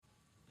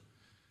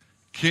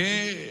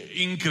Qué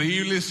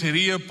increíble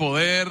sería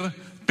poder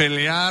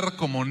pelear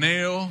como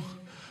Neo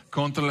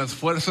contra las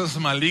fuerzas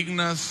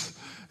malignas,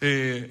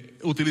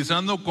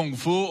 utilizando Kung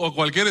Fu o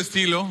cualquier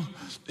estilo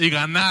y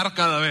ganar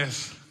cada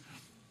vez.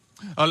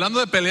 Hablando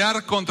de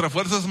pelear contra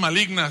fuerzas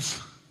malignas,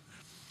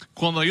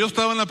 cuando yo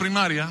estaba en la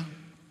primaria,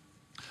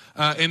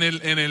 en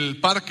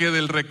el parque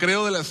del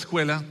recreo de la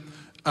escuela,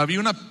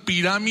 había una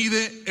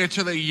pirámide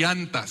hecha de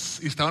llantas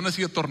y estaban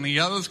así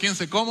atornilladas, quién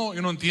sé cómo,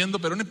 yo no entiendo,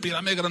 pero una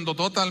pirámide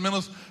grandotota, al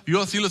menos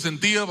yo así lo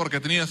sentía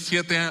porque tenía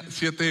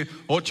 7,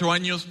 8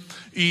 años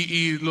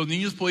y los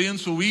niños podían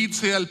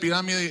subirse al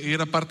pirámide y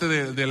era parte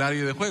del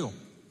área de juego.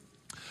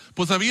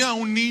 Pues había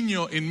un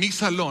niño en mi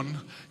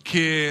salón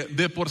que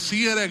de por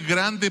sí era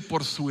grande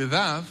por su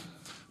edad,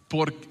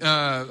 por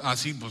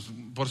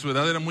su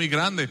edad era muy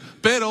grande,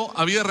 pero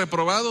había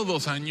reprobado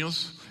 2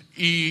 años.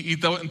 Y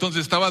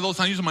entonces estaba 2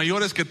 años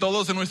mayores que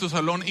todos en nuestro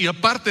salón y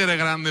aparte era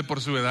grande por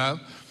su edad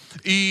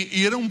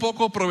y era un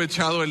poco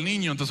aprovechado el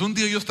niño. Entonces un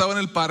día yo estaba en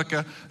el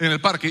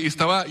parque y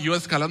estaba yo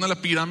escalando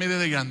la pirámide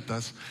de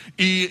llantas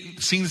y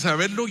sin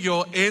saberlo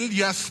yo, él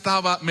ya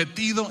estaba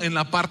metido en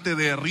la parte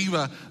de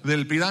arriba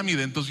del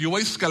pirámide. Entonces yo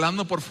voy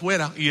escalando por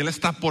fuera y él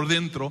está por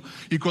dentro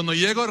y cuando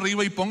llego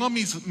arriba y pongo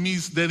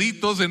mis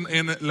deditos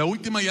en la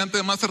última llanta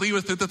de más arriba,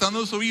 estoy tratando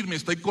de subirme,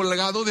 estoy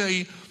colgado de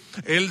ahí.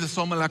 Él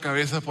asoma la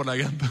cabeza por la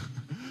llanta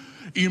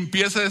y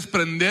empieza a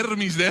desprender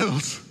mis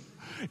dedos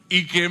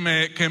y que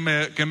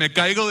me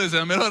caigo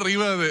desde mero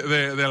arriba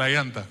de la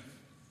llanta.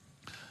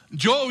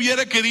 Yo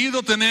hubiera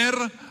querido tener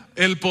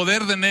el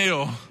poder de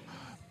Neo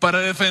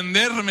para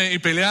defenderme y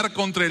pelear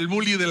contra el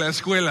bully de la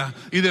escuela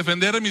y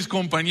defender a mis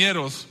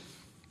compañeros,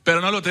 pero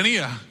no lo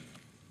tenía.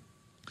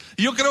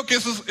 Y yo creo que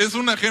eso es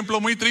un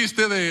ejemplo muy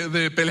triste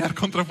de pelear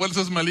contra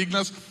fuerzas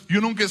malignas. Yo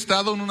nunca he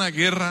estado en una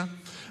guerra.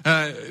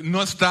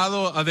 No he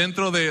estado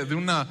adentro de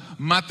una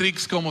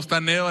Matrix como está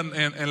Neo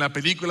en la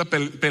película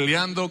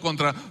peleando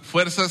contra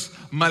fuerzas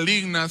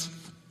malignas,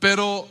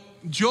 pero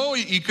yo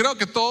y creo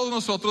que todos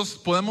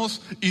nosotros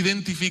podemos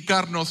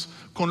identificarnos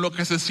con lo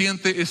que se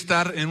siente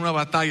estar en una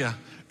batalla,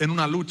 en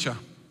una lucha.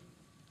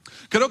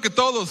 Creo que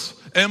todos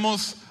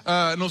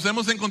nos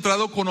hemos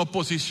encontrado con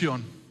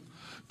oposición,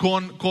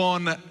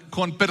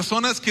 con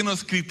personas que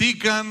nos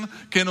critican,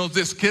 que nos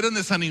quieren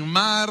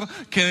desanimar,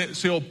 que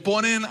se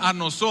oponen a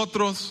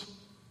nosotros.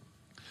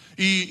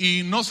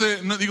 Y no sé,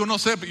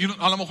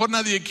 a lo mejor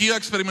nadie aquí ha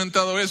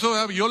experimentado eso,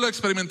 ¿verdad? Yo lo he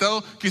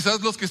experimentado,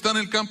 quizás los que están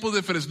en el campus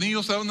de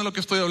Fresnillo saben de lo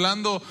que estoy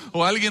hablando,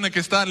 o alguien que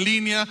está en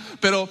línea,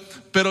 pero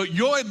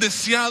yo he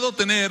deseado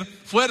tener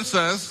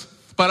fuerzas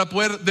para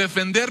poder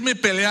defenderme y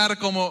pelear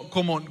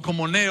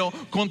como Neo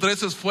contra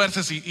esas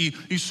fuerzas y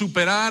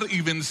superar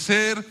y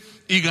vencer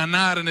y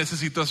ganar en esas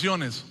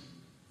situaciones.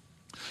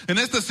 En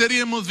esta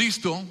serie hemos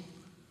visto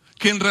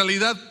que en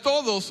realidad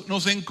todos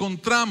nos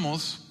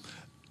encontramos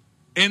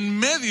en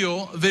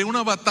medio de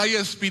una batalla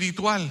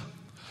espiritual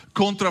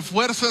contra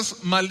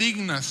fuerzas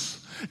malignas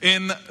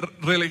en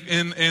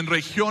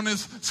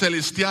regiones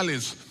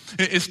celestiales.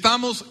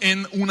 Estamos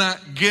en una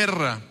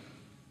guerra.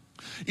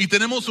 Y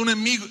tenemos un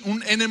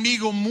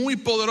enemigo muy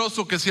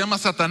poderoso que se llama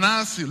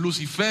Satanás,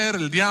 Lucifer,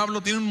 el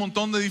diablo, tiene un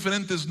montón de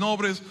diferentes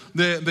nombres,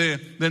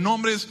 de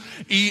nombres,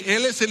 y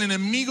él es el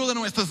enemigo de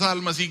nuestras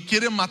almas y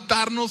quiere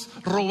matarnos,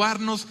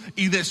 robarnos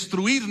y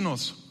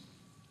destruirnos.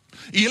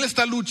 Y él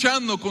está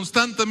luchando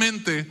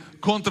constantemente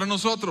contra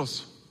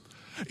nosotros.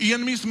 Y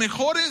en mis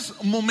mejores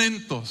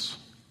momentos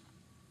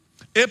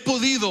he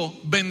podido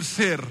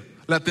vencer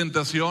la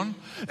tentación,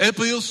 he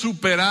podido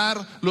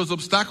superar los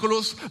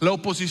obstáculos, la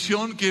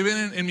oposición que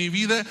viene en mi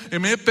vida, y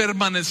me he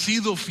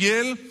permanecido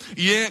fiel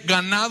y he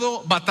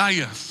ganado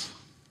batallas.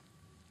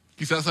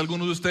 Quizás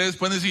algunos de ustedes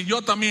pueden decir,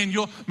 yo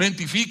me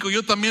identifico,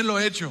 yo también lo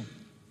he hecho.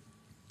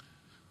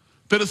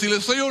 Pero si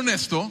les soy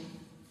honesto,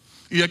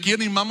 y aquí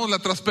animamos la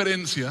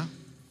transparencia,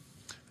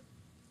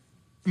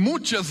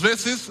 muchas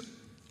veces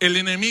el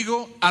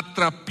enemigo ha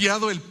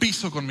trapeado el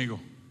piso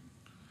conmigo,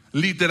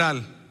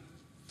 literal.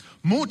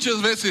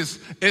 Muchas veces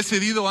he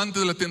cedido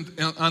ante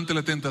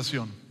la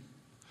tentación.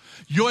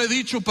 Yo he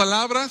dicho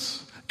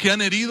palabras que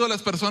han herido a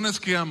las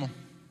personas que amo.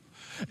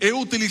 He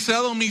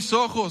utilizado mis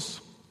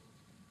ojos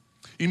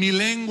y mi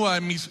lengua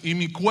y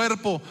mi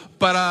cuerpo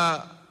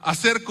para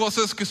hacer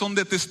cosas que son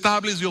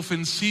detestables y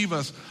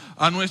ofensivas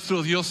a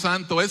nuestro Dios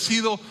Santo. He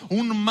sido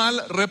un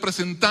mal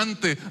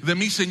representante de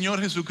mi Señor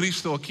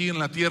Jesucristo aquí en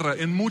la tierra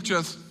en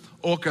muchas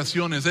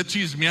ocasiones. He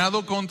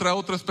chismeado contra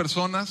otras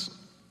personas.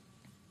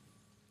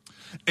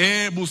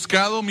 He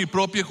buscado mi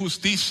propia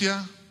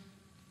justicia.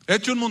 He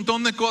hecho un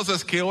montón de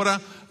cosas que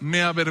ahora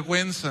me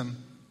avergüenzan.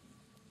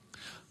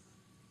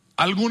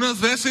 Algunas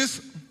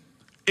veces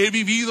he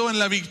vivido en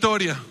la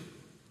victoria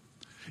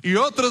y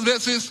otras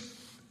veces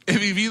he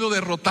vivido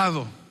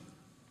derrotado.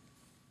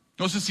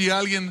 No sé si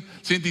alguien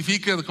se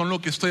identifica con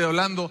lo que estoy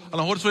hablando. A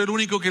lo mejor soy el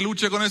único que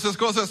lucha con esas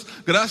cosas.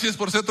 Gracias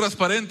por ser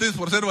transparentes,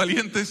 por ser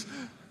valientes.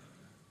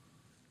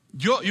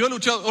 Yo he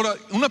luchado. Ahora,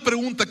 una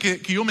pregunta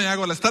que yo me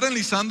hago al estar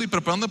analizando y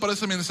preparando para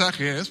ese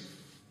mensaje es: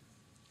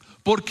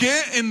 ¿por qué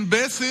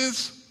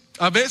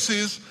a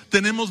veces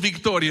tenemos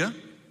victoria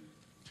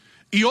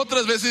y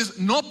otras veces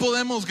no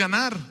podemos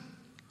ganar.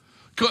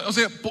 O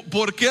sea,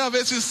 ¿por qué a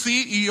veces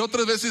sí y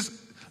otras veces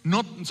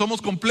no?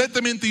 Somos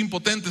completamente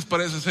impotentes,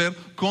 parece ser,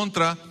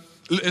 contra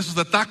esos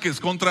ataques,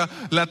 contra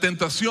la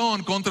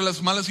tentación, contra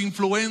las malas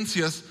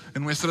influencias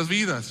en nuestras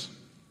vidas.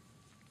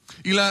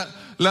 Y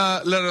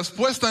la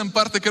respuesta en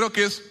parte creo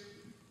que es,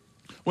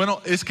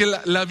 es que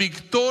la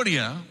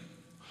victoria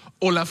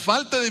o la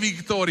falta de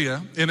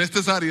victoria en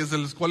estas áreas de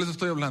las cuales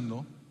estoy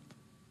hablando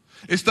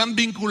están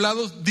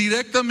vinculados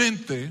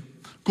directamente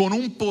con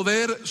un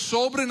poder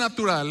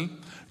sobrenatural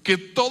que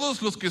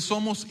todos los que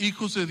somos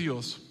hijos de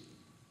Dios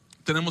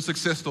tenemos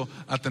acceso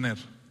a tener.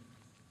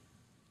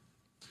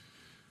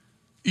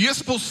 Y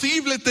es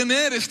posible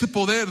tener este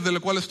poder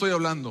del cual estoy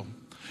hablando.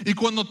 Y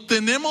cuando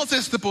tenemos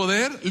este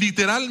poder,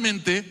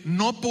 literalmente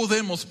no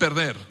podemos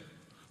perder.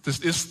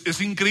 Es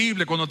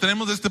increíble, cuando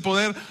tenemos este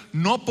poder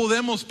no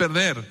podemos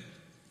perder.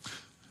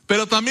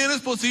 Pero también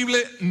es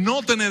posible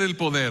no tener el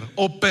poder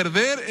o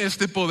perder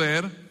este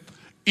poder,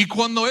 y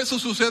cuando eso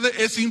sucede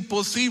es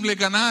imposible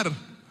ganar.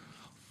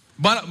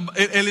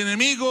 El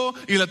enemigo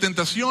y la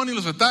tentación y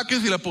los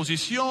ataques y la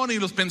posición y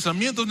los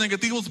pensamientos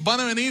negativos van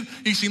a venir,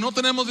 y si no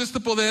tenemos este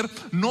poder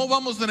no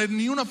vamos a tener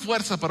ni una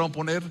fuerza para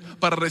oponer,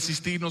 para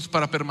resistirnos,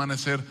 para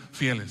permanecer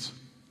fieles.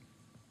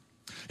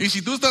 Y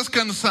si tú estás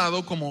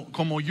cansado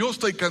como yo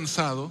estoy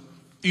cansado,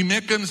 y me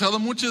he cansado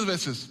muchas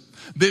veces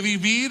de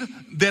vivir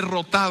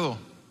derrotado,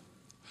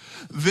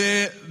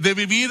 de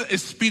vivir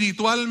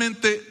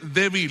espiritualmente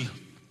débil,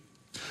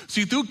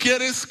 si tú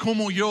quieres,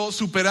 como yo,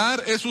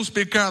 superar esos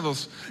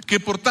pecados que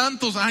por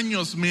tantos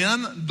años me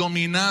han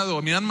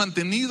dominado, me han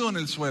mantenido en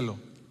el suelo,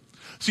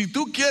 si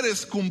tú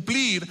quieres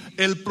cumplir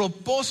el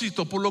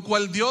propósito por lo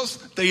cual Dios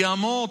te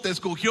llamó, te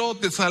escogió,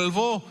 te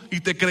salvó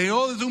y te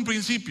creó desde un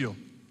principio,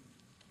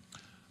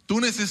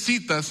 tú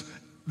necesitas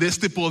de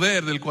este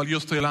poder del cual yo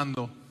estoy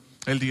hablando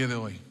el día de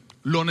hoy.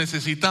 Lo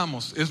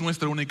necesitamos, es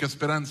nuestra única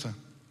esperanza.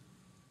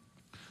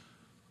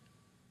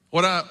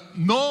 Ahora,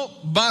 no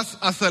vas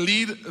a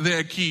salir de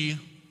aquí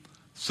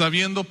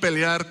sabiendo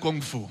pelear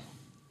Kung Fu.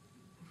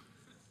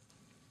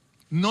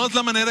 No es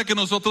la manera que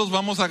nosotros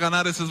vamos a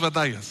ganar esas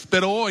batallas.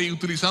 Pero hoy,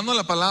 utilizando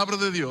la palabra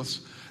de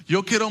Dios,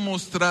 yo quiero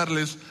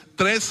mostrarles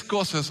 3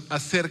 cosas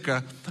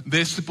acerca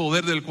de este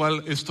poder del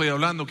cual estoy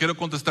hablando. Quiero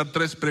contestar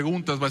 3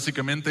 preguntas,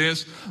 básicamente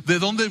es: ¿de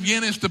dónde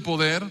viene este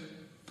poder?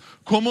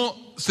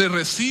 ¿Cómo se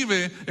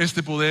recibe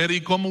este poder?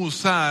 ¿Y cómo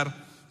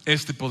usar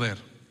este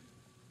poder?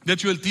 De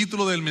hecho, el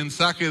título del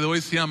mensaje de hoy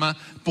se llama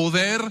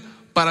Poder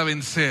para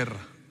vencer.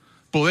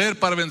 Poder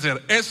para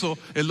vencer. Eso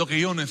es lo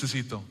que yo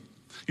necesito.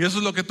 Y eso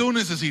es lo que tú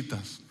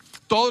necesitas.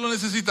 Todos lo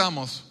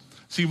necesitamos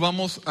si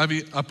vamos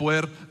a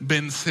poder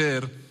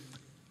vencer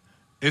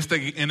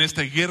en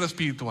esta guerra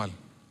espiritual.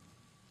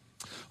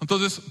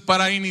 Entonces,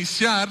 para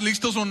iniciar,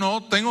 ¿listos o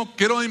no?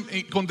 Quiero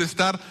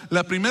contestar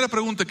la primera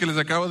pregunta que les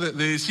acabo de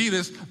decir,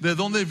 es ¿de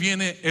dónde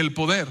viene el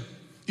poder?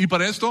 Y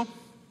para esto,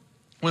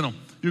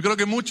 yo creo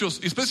que muchos,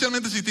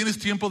 especialmente si tienes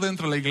tiempo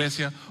dentro de la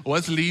iglesia o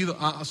has leído,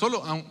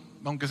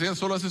 aunque sea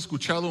solo has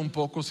escuchado un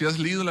poco, si has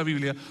leído la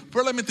Biblia,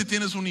 probablemente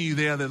tienes una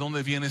idea de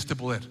dónde viene este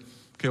poder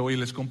que hoy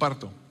les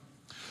comparto.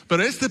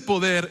 Pero este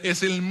poder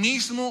es el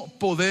mismo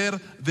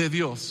poder de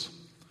Dios,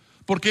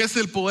 porque es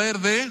el poder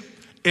de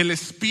el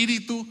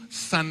Espíritu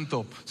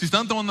Santo. Si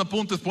están tomando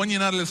apuntes, pueden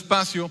llenar el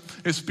espacio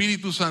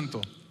Espíritu Santo.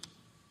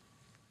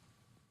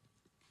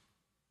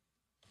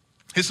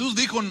 Jesús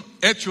dijo en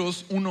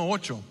Hechos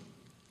 1:8: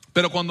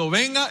 pero cuando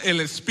venga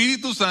el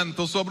Espíritu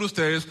Santo sobre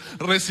ustedes,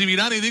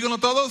 recibirán, y díganlo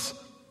todos.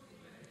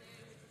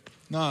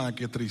 No,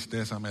 qué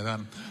tristeza me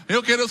dan.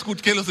 Yo quiero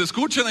que los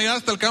escuchen allá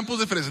hasta el campus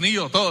de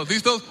Fresnillo. Todos,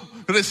 ¿listos?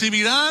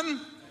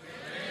 Recibirán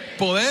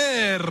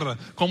poder.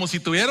 Como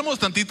si tuviéramos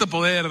tantito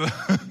poder.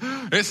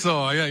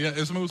 Eso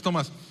me gustó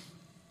más.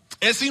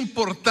 Es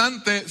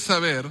importante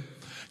saber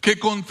que,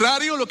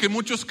 contrario a lo que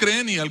muchos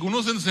creen y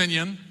algunos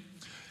enseñan,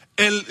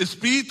 el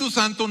Espíritu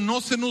Santo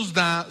no se nos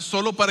da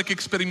solo para que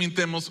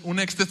experimentemos un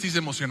éxtasis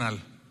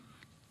emocional.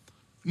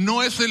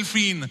 No es el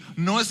fin,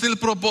 no es el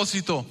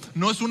propósito,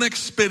 no es una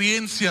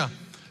experiencia.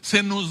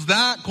 Se nos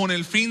da con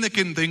el fin de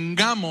que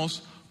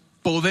tengamos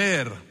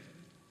poder.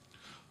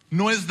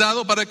 Nos es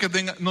dado para que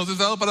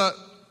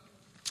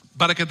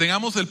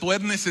tengamos el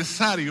poder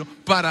necesario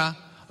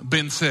para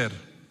vencer.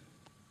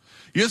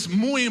 Y es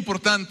muy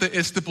importante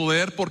este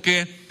poder,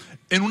 porque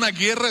en una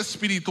guerra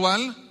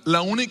espiritual,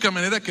 la única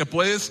manera que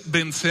puedes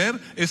vencer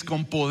es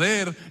con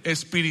poder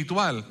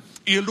espiritual.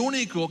 Y el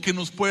único que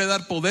nos puede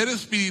dar poder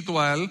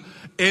espiritual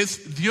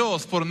es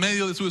Dios, por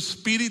medio de su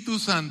Espíritu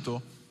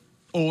Santo,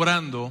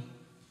 obrando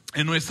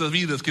en nuestras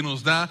vidas, que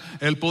nos da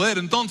el poder.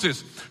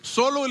 Entonces,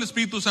 solo el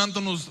Espíritu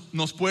Santo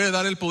nos puede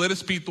dar el poder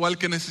espiritual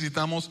que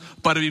necesitamos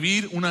para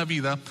vivir una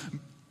vida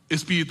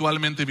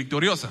espiritualmente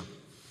victoriosa.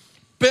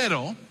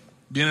 Pero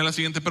viene la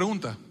siguiente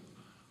pregunta: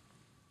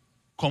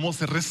 ¿cómo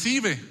se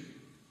recibe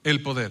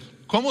el poder?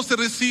 ¿Cómo se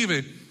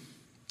recibe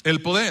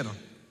el poder?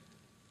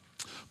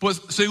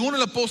 Pues según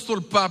el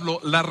apóstol Pablo,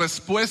 la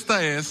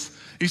respuesta es,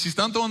 y si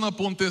están tomando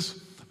apuntes,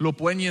 lo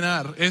pueden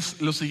llenar,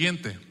 es lo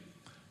siguiente: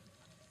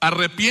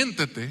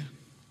 arrepiéntete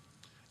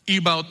y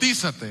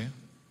bautízate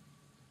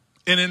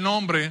en el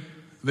nombre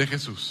de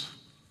Jesús.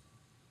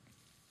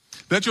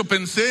 De hecho,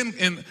 pensé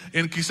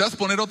en quizás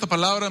poner otra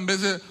palabra en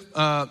vez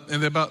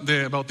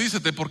de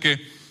bautízate, porque,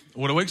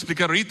 lo voy a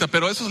explicar ahorita,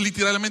 pero esas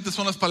literalmente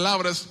son las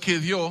palabras que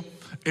dio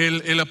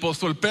el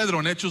apóstol Pedro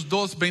en Hechos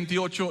 2,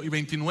 28 y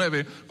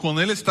 29,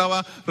 cuando él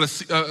estaba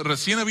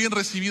recién habían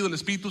recibido el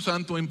Espíritu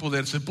Santo en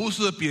poder, se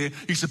puso de pie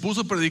y se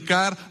puso a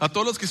predicar a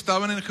todos los que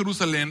estaban en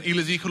Jerusalén y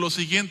les dijo lo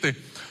siguiente: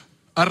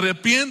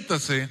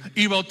 arrepiéntase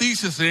y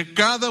bautícese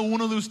cada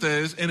uno de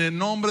ustedes en el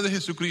nombre de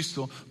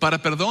Jesucristo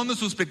para perdón de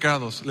sus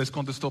pecados, les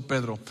contestó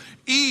Pedro,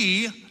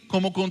 y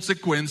como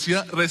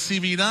consecuencia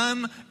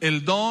recibirán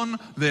el don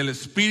del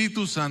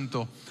Espíritu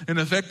Santo. En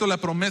efecto, la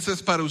promesa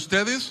es para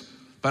ustedes,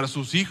 para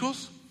sus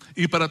hijos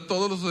y para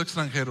todos los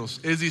extranjeros,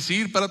 es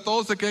decir, para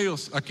todos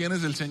aquellos a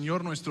quienes el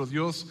Señor nuestro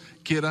Dios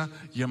quiera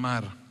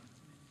llamar.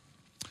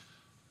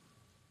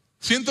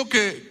 Siento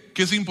que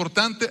es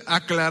importante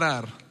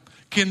aclarar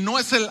que no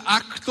es el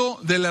acto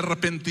del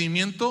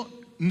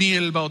arrepentimiento ni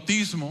el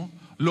bautismo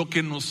lo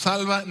que nos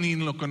salva ni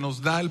lo que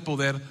nos da el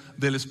poder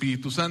del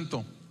Espíritu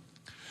Santo.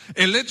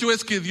 El hecho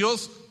es que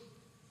Dios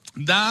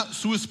da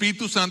su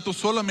Espíritu Santo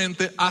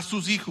solamente a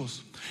sus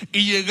hijos.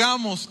 Y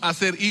llegamos a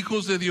ser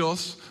hijos de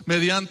Dios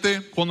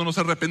mediante cuando nos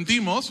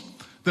arrepentimos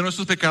de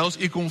nuestros pecados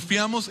y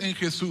confiamos en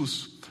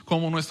Jesús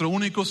como nuestro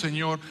único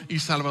Señor y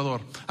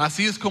Salvador.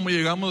 Así es como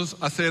llegamos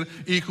a ser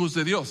hijos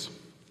de Dios.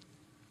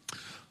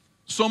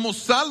 Somos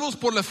salvos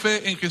por la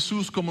fe en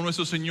Jesús como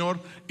nuestro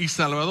Señor y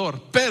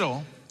Salvador.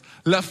 Pero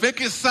la fe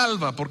que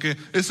salva, porque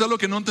es algo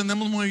que no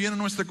entendemos muy bien en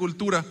nuestra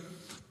cultura,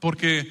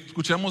 porque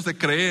escuchamos de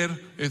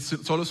creer,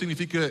 solo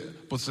significa,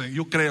 pues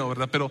yo creo,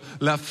 ¿verdad? Pero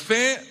la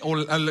fe o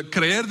al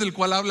creer del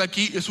cual habla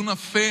aquí es una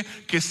fe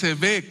que se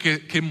ve,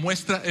 que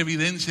muestra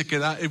evidencia, que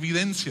da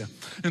evidencia.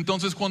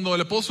 Entonces cuando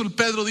el apóstol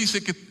Pedro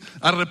dice que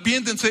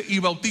arrepiéntense y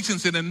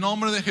bautícense en el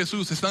nombre de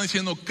Jesús, están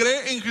diciendo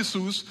cree en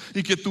Jesús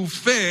y que tu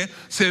fe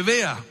se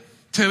vea,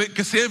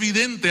 que sea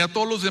evidente a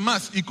todos los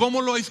demás. ¿Y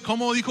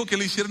cómo dijo que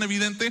le hicieran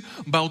evidente?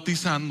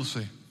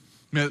 Bautizándose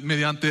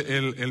mediante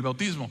el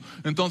bautismo.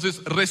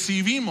 Entonces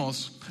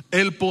recibimos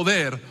el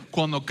poder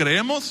cuando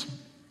creemos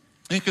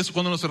en Jesús,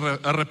 cuando nos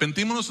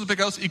arrepentimos de nuestros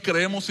pecados y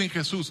creemos en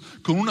Jesús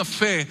con una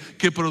fe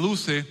que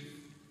produce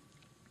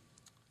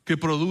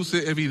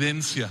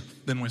evidencia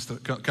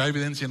que hay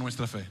evidencia en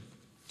nuestra fe.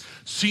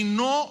 Si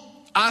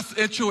no has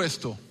hecho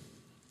esto,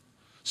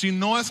 si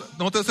no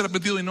te has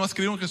arrepentido y no has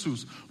creído en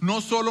Jesús, no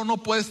solo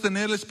no puedes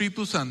tener el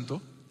Espíritu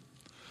Santo,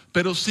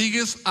 pero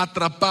sigues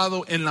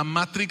atrapado en la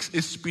matrix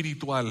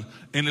espiritual,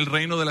 en el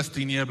reino de las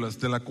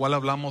tinieblas, de la cual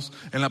hablamos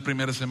en la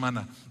primera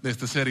semana de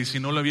esta serie. Si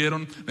no la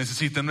vieron,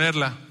 necesitan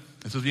verla.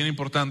 Eso es bien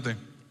importante.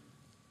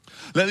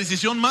 La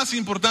decisión más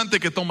importante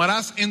que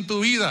tomarás en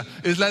tu vida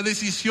es la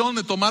decisión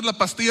de tomar la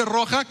pastilla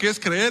roja, que es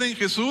creer en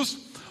Jesús,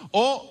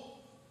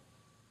 o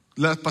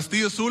la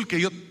pastilla azul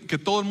que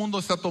todo el mundo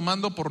está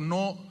tomando por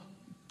no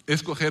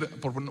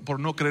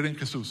creer en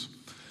Jesús.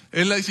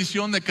 Es la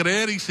decisión de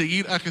creer y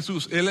seguir a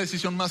Jesús. Es la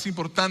decisión más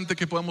importante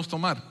que podemos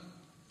tomar.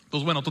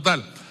 Pues bueno,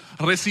 total.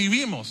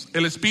 Recibimos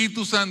el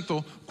Espíritu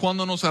Santo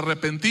cuando nos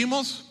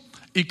arrepentimos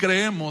y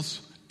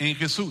creemos en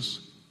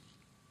Jesús.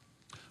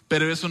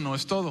 Pero eso no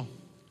es todo.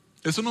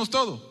 Eso no es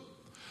todo.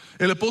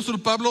 El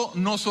apóstol Pablo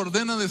nos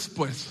ordena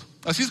después.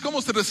 Así es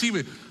como se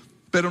recibe.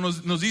 Pero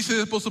nos dice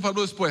el apóstol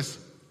Pablo después: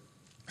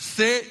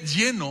 sé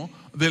lleno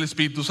del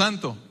Espíritu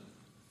Santo.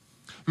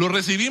 Lo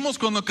recibimos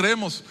cuando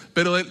creemos,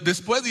 pero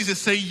después dice,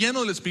 sé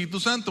lleno del Espíritu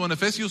Santo. En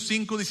Efesios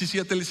 5,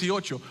 17 al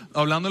 18,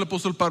 hablando el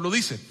apóstol Pablo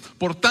dice: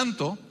 por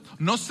tanto,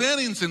 no sean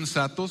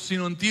insensatos,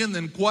 sino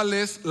entienden cuál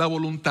es la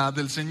voluntad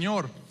del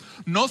Señor.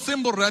 No se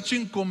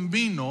emborrachen con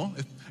vino.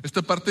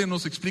 Esta parte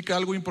nos explica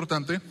algo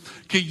importante,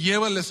 que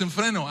lleva el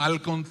desenfreno.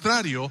 Al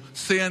contrario,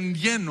 sean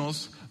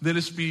llenos del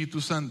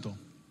Espíritu Santo.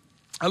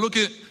 Algo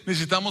que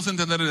necesitamos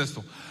entender es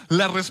esto: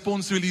 la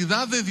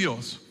responsabilidad de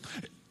Dios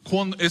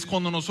es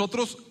cuando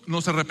nosotros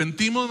nos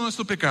arrepentimos de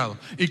nuestro pecado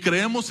y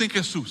creemos en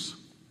Jesús,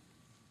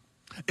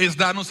 es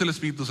darnos el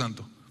Espíritu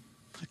Santo.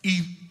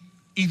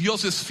 Y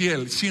Dios es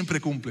fiel, siempre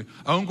cumple.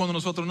 Aun cuando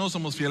nosotros no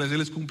somos fieles,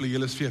 Él cumple y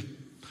Él es fiel.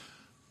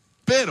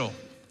 Pero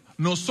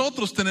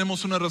nosotros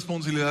tenemos una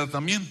responsabilidad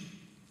también,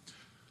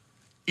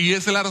 y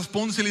es la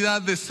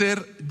responsabilidad de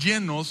ser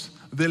llenos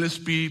del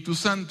Espíritu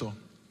Santo.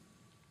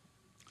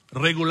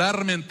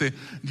 Regularmente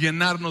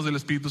llenarnos del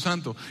Espíritu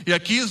Santo. Y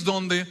aquí es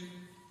donde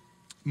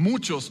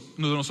muchos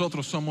de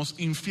nosotros somos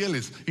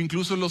infieles,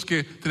 incluso los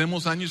que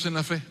tenemos años en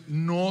la fe.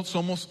 No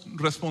somos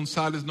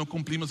responsables, no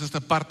cumplimos esta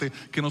parte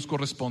que nos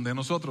corresponde a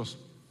nosotros.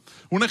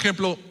 Un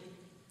ejemplo,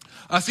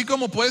 así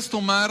como puedes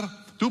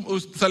tomar,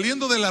 tú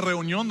saliendo de la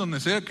reunión,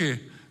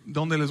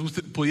 donde les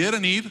guste,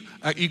 pudieran ir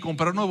y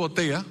comprar una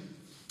botella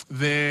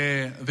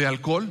de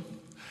alcohol,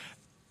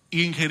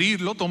 e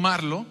ingerirlo,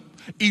 tomarlo,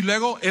 y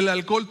luego el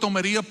alcohol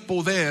tomaría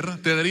poder,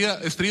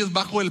 estarías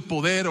bajo el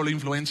poder o la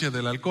influencia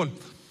del alcohol.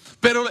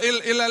 Pero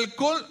el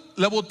alcohol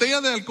la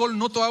botella de alcohol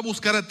no te va a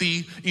buscar a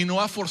ti y no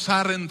va a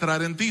forzar a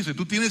entrar en ti. O sea,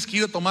 tú tienes que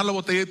ir a tomar la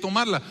botella y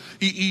tomarla.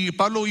 Y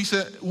Pablo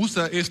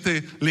usa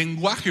este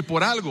lenguaje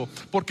por algo,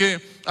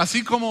 porque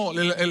así como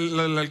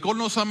el alcohol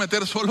no se va a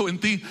meter solo en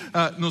ti,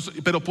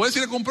 pero puedes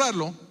ir a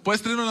comprarlo,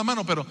 puedes tenerlo en la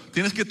mano, pero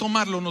tienes que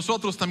tomarlo.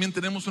 Nosotros también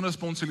tenemos una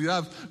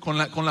responsabilidad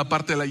con la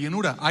parte de la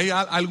llenura. Hay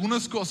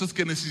algunas cosas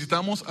que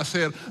necesitamos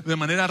hacer de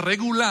manera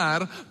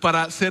regular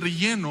para ser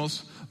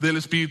llenos del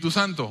Espíritu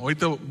Santo.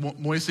 Ahorita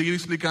voy a seguir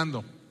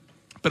explicando.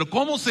 Pero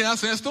 ¿cómo se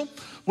hace esto?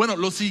 Bueno,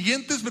 los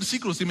siguientes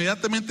versículos,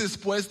 inmediatamente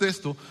después de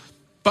esto,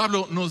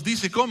 Pablo nos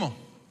dice cómo.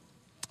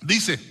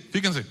 Dice,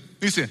 fíjense,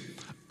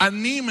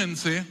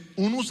 anímense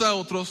unos a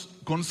otros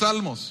con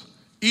salmos,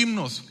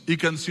 himnos y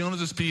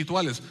canciones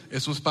espirituales.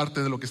 Eso es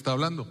parte de lo que está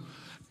hablando.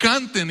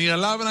 Canten y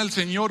alaben al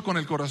Señor con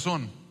el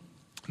corazón,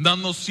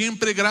 dando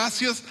siempre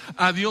gracias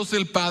a Dios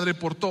el Padre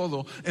por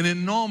todo, en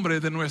el nombre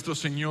de nuestro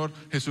Señor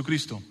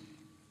Jesucristo.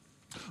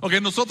 Ok,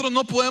 nosotros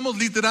no podemos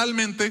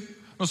literalmente,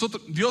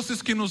 Dios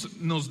es quien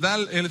nos da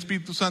el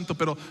Espíritu Santo,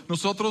 pero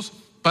nosotros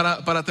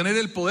para tener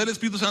el poder del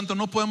Espíritu Santo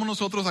no podemos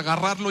nosotros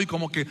agarrarlo y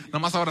como que nada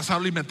más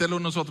abrazarlo y meterlo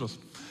en nosotros.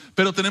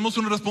 Pero tenemos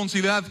una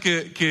responsabilidad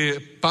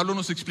que Pablo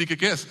nos explique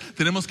qué es.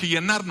 Tenemos que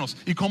llenarnos.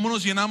 ¿Y cómo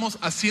nos llenamos?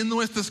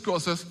 Haciendo estas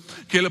cosas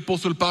que el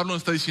apóstol Pablo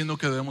nos está diciendo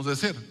que debemos de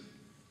hacer.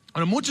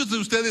 Ahora, muchos de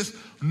ustedes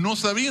no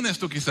sabían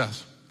esto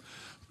quizás,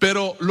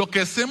 pero lo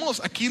que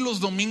hacemos aquí los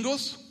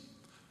domingos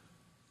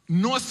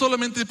no es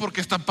solamente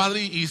porque está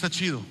padre y está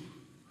chido.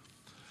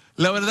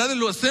 La verdad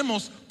lo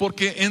hacemos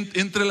porque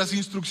entre las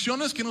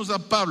instrucciones que nos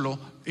da Pablo,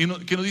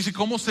 que nos dice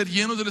cómo ser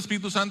llenos del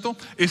Espíritu Santo,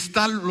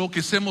 está lo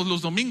que hacemos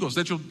los domingos.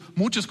 De hecho,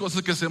 muchas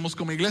cosas que hacemos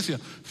como iglesia.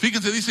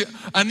 Fíjense, dice,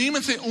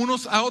 anímense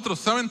unos a otros.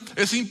 ¿Saben?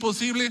 Es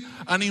imposible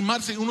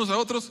animarse unos a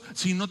otros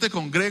si no te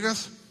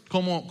congregas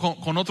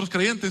con otros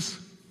creyentes.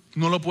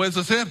 No lo puedes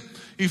hacer.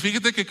 Y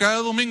fíjate que cada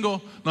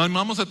domingo nos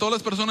animamos a todas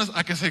las personas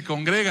a que se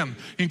congregan.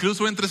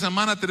 Incluso entre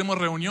semana tenemos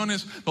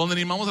reuniones donde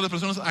animamos a las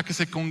personas a que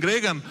se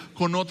congregan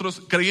con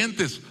otros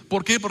creyentes.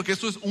 ¿Por qué? Porque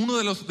esto es una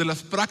de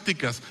las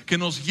prácticas que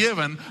nos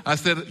llevan a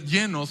ser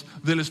llenos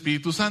del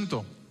Espíritu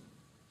Santo.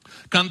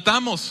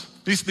 Cantamos,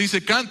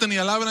 dice canten y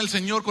alaben al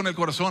Señor con el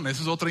corazón.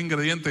 Ese es otro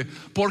ingrediente.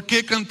 ¿Por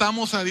qué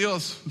cantamos a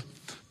Dios?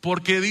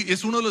 Porque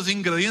es uno de los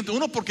ingredientes.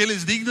 Uno, porque Él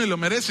es digno y lo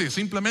merece,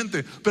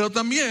 simplemente. Pero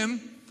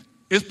también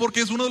es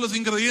porque es uno de los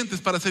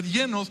ingredientes para ser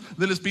llenos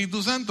del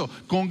Espíritu Santo.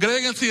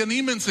 Congréguense y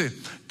anímense,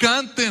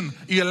 canten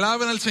y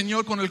alaben al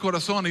Señor con el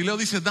corazón. Y luego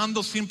dice,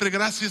 dando siempre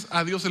gracias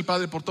a Dios el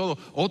Padre por todo.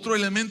 Otro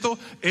elemento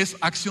es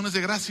acciones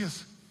de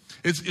gracias.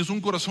 Es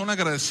un corazón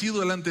agradecido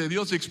delante de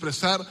Dios y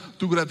expresar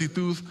tu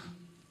gratitud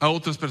a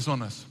otras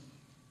personas.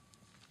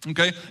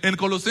 Okay. En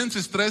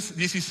Colosenses 3,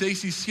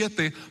 16 y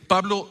 7,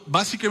 Pablo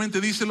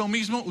básicamente dice lo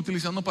mismo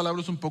utilizando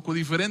palabras un poco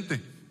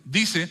diferentes.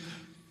 Dice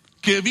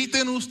que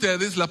eviten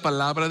ustedes la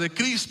palabra de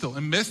Cristo.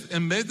 En vez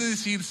de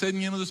decir ser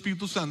llenos del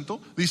Espíritu Santo,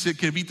 dice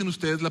que eviten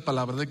ustedes la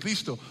palabra de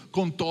Cristo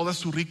con toda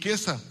su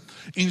riqueza.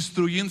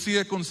 Instruyense y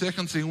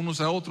aconséjanse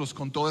unos a otros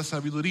con toda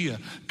sabiduría.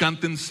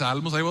 Canten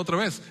salmos, ahí va otra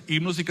vez,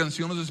 himnos y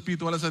canciones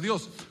espirituales a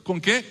Dios. ¿Con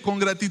qué? Con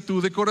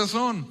gratitud de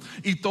corazón.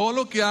 Y todo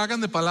lo que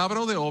hagan de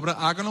palabra o de obra,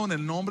 háganlo en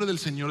el nombre del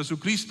Señor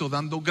Jesucristo,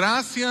 dando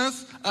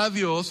gracias a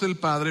Dios el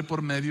Padre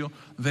por medio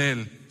de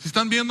Él. Si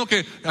están viendo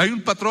que hay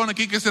un patrón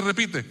aquí que se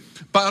repite,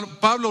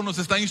 Pablo nos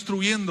está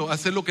instruyendo a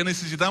hacer lo que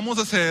necesitamos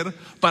hacer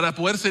para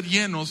poder ser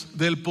llenos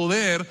del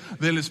poder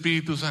del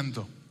Espíritu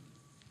Santo.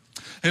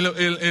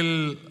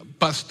 El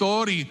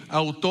pastor y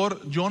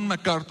autor John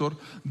MacArthur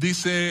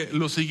dice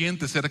lo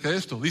siguiente acerca de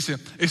esto. Dice,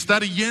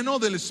 estar lleno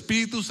del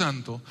Espíritu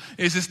Santo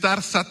es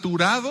estar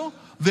saturado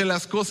de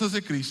las cosas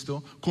de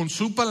Cristo con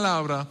su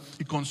palabra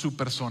y con su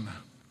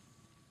persona.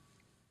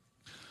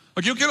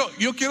 Yo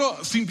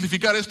quiero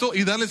simplificar esto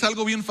y darles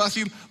algo bien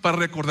fácil para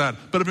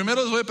recordar. Pero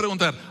primero les voy a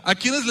preguntar, ¿a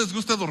quiénes les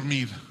gusta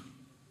dormir?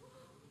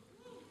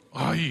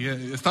 Ay,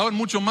 estaban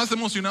mucho más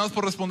emocionados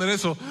por responder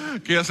eso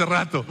que hace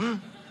rato.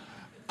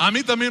 A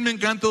mí también me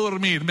encanta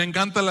dormir, me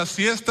encantan las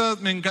siestas,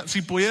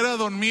 si pudiera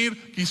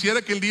dormir,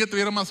 quisiera que el día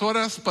tuviera más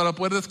horas para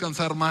poder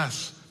descansar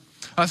más.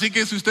 Así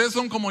que si ustedes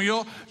son como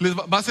yo, les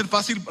va a ser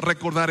fácil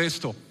recordar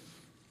esto.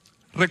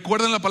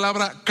 Recuerden la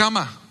palabra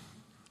cama.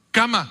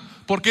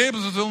 ¿Por qué?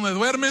 Pues es donde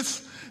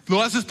duermes,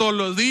 lo haces todos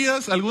los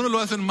días, algunos lo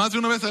hacen más de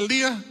una vez al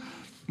día,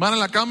 van a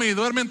la cama y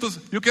duermen.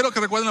 Entonces yo quiero que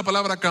recuerden la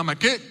palabra cama.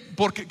 ¿Qué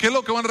es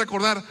lo que van a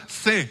recordar?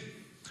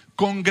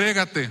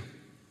 Congrégate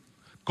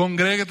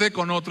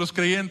con otros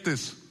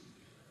creyentes.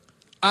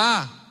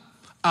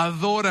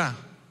 Adora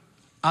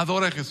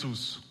a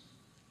Jesús.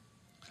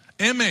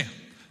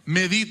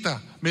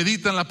 Medita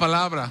en la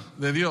palabra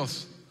de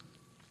Dios.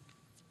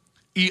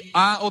 Y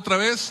otra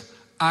vez,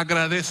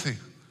 agradece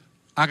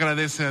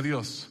a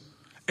Dios.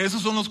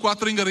 Esos son los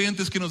 4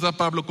 ingredientes que nos da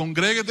Pablo.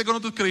 Congrégate con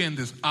otros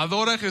creyentes,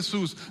 adora a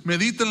Jesús,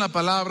 medita en la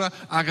palabra,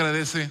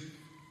 agradece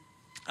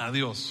a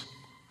Dios.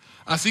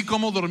 Así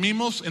como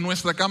dormimos en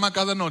nuestra cama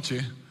cada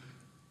noche,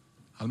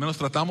 al menos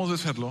tratamos de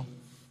hacerlo,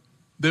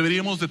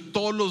 deberíamos de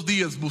todos los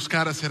días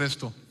buscar hacer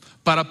esto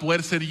para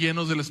poder ser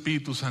llenos del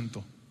Espíritu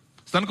Santo.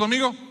 ¿Están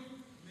conmigo?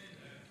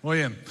 Muy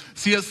bien.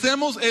 Si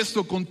hacemos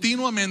esto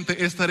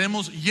continuamente,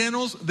 estaremos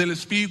llenos del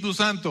Espíritu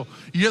Santo.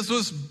 Y eso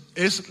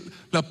es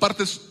la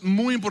parte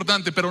muy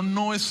importante, pero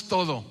no es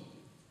todo.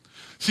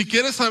 Si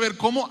quieres saber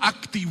cómo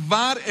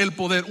activar el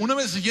poder, una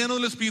vez lleno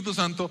del Espíritu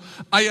Santo,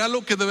 hay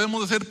algo que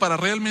debemos hacer para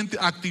realmente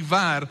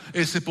activar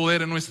ese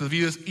poder en nuestras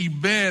vidas y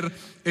ver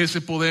ese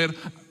poder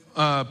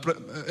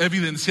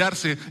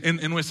evidenciarse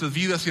en nuestras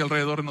vidas y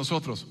alrededor de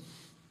nosotros.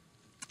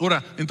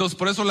 Ahora, entonces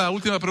por eso la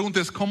última pregunta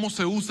es: ¿cómo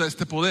se usa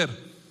este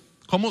poder?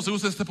 ¿Cómo se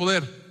usa este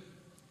poder?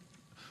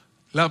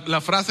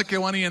 La frase que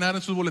van a llenar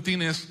en sus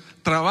boletines: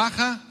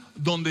 trabaja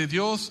donde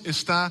Dios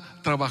está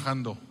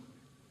trabajando.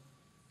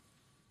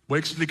 Voy a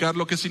explicar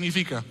lo que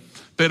significa,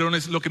 pero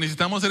lo que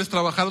necesitamos hacer es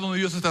trabajar donde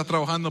Dios está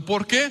trabajando.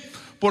 ¿Por qué?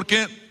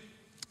 Porque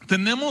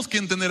tenemos que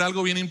entender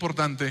algo bien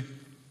importante.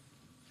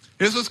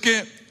 Eso es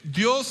que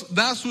Dios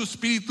da su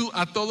espíritu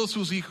a todos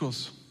sus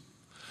hijos,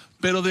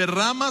 pero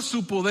derrama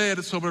su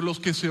poder sobre los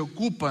que se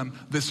ocupan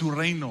de su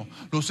reino,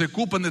 los que se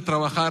ocupan de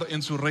trabajar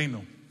en su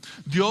reino.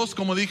 Dios,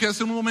 como dije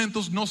hace unos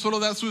momentos, no solo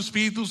da su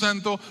Espíritu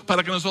Santo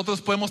para que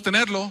nosotros podamos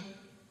tenerlo,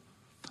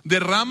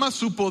 derrama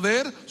su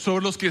poder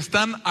sobre los que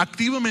están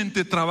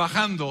activamente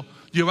trabajando,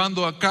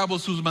 llevando a cabo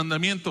sus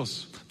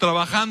mandamientos,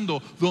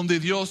 trabajando donde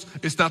Dios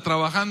está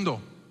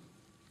trabajando.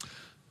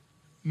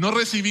 No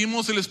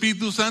recibimos el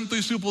Espíritu Santo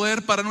y su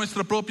poder para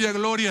nuestra propia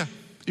gloria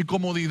y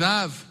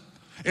comodidad.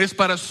 Es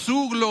para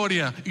su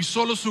gloria y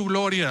solo su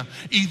gloria.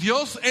 Y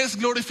Dios es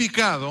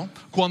glorificado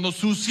cuando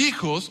sus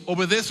hijos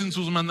obedecen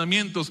sus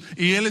mandamientos.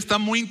 Y Él está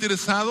muy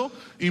interesado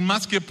y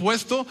más que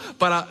puesto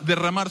para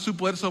derramar su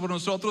poder sobre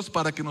nosotros,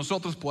 para que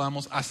nosotros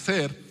podamos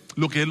hacer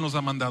lo que Él nos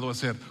ha mandado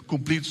hacer,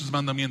 cumplir sus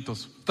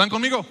mandamientos. ¿Están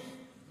conmigo?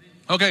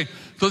 Ok,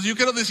 entonces yo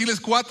quiero decirles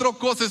 4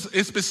 cosas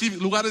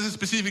lugares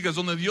específicos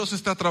donde Dios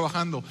está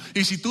trabajando.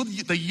 Y si tú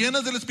te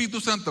llenas del Espíritu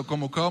Santo,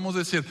 como acabamos de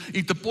decir,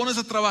 y te pones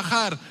a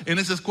trabajar en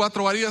esas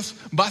 4 áreas,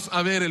 vas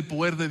a ver el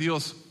poder de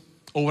Dios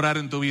obrar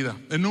en tu vida.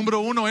 El número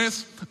 1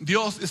 es: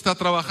 Dios está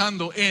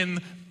trabajando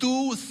en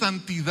tu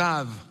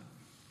santidad.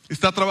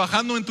 Está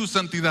trabajando en tu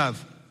santidad.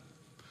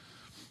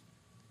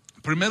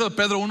 1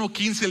 Pedro 1,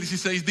 15 al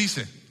 16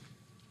 dice: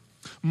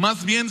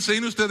 más bien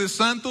sean ustedes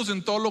santos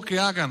en todo lo que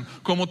hagan,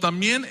 como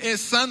también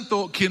es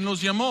santo quien los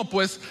llamó,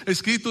 pues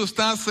escrito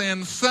está: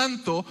 sean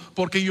santo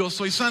porque yo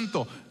soy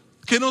santo.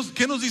 ¿Qué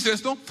nos dice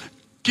esto?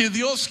 Que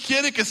Dios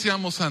quiere que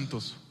seamos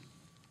santos.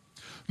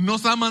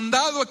 Nos ha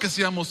mandado a que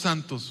seamos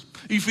santos.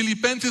 Y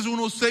Filipenses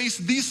 1:6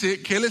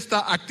 dice que Él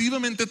está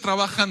activamente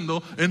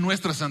trabajando en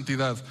nuestra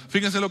santidad.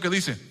 Fíjense lo que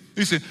dice.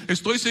 Dice: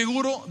 estoy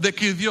seguro de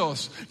que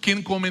Dios,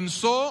 quien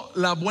comenzó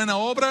la buena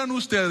obra en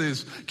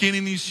ustedes, quien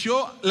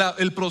inició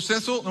el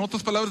proceso, en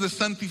otras palabras, de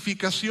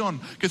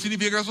santificación. ¿Qué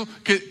significa eso?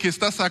 Que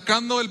está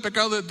sacando el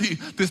pecado de ti,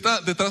 te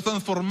está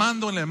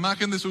transformando en la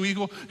imagen de su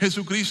Hijo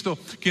Jesucristo.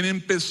 Quien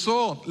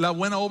empezó la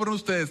buena obra en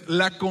ustedes,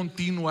 la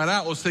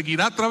continuará o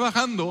seguirá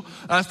trabajando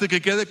hasta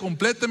que quede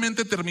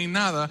completamente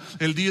terminada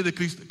el día de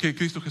que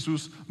Cristo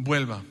Jesús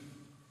vuelva.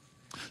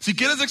 Si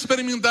quieres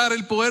experimentar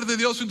el poder de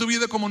Dios en tu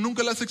vida como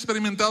nunca lo has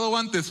experimentado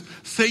antes,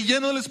 sé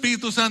lleno del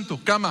Espíritu Santo.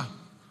 Cama,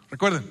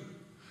 recuerden.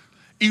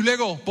 Y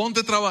luego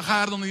ponte a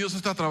trabajar donde Dios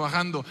está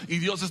trabajando. Y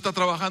Dios está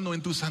trabajando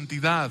en tu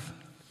santidad.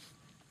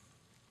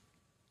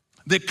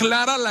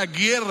 Declara la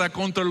guerra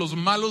contra los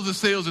malos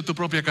deseos de tu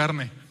propia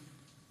carne.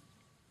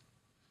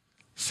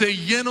 Sé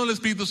lleno del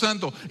Espíritu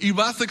Santo y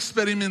vas a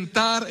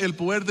experimentar el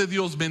poder de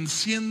Dios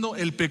venciendo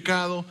el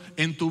pecado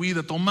en tu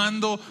vida,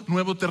 tomando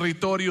nuevos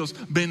territorios,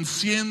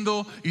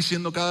 venciendo y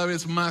siendo cada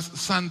vez más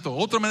santo.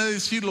 Otra manera de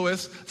decirlo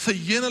es: sé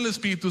lleno del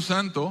Espíritu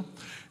Santo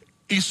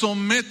y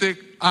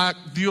somete a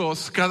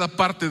Dios cada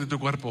parte de tu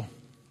cuerpo.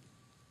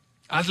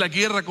 Haz la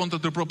guerra contra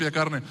tu propia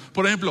carne.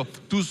 Por ejemplo,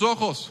 tus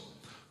ojos,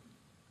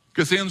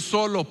 que sean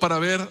solo para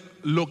ver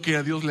lo que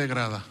a Dios le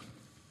agrada.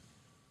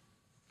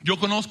 Yo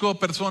conozco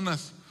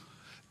personas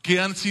que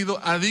han sido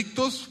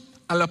adictos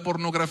a la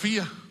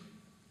pornografía,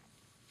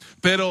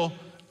 pero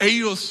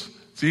ellos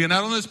se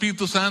llenaron del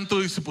Espíritu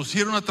Santo y se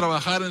pusieron a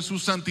trabajar en su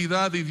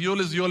santidad, y Dios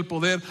les dio el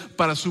poder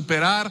para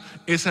superar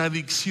esa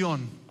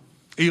adicción.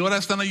 Y ahora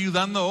están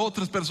ayudando a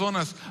otras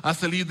personas a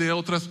salir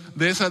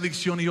de esa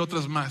adicción y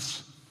otras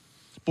más.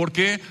 ¿Por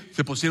qué?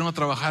 Se pusieron a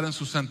trabajar en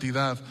su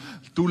santidad.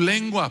 Tu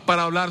lengua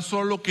para hablar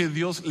solo lo que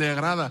Dios le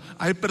agrada.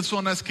 Hay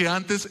personas que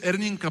antes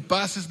eran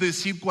incapaces de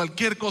decir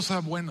cualquier cosa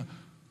buena.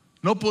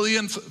 No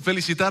podían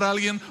felicitar a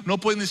alguien, no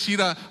podían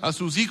decir a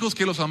sus hijos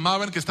que los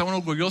amaban, que estaban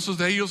orgullosos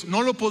de ellos.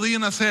 No lo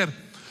podían hacer,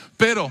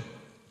 pero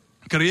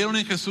creyeron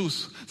en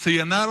Jesús, se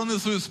llenaron de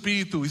su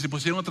espíritu y se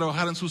pusieron a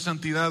trabajar en su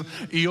santidad.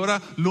 Y ahora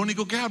lo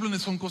único que hablan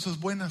son cosas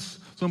buenas,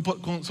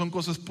 son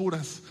cosas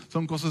puras,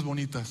 son cosas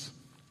bonitas.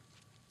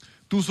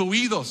 Tus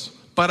oídos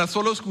para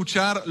solo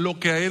escuchar lo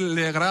que a Él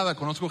le agrada.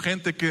 Conozco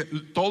gente que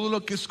todo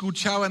lo que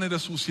escuchaban era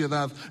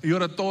suciedad, y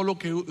ahora todo lo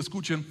que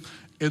escuchan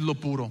es lo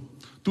puro.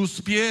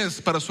 Tus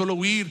pies para solo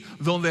huir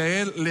donde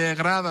a Él le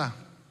agrada.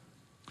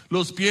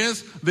 Los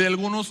pies de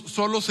algunos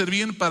solo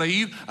servían para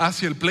ir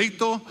hacia el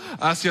pleito,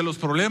 hacia los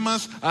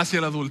problemas, hacia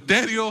el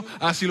adulterio,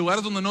 hacia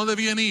lugares donde no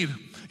debían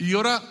ir. Y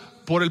ahora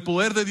por el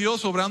poder de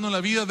Dios obrando en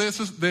la vida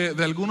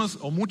de algunas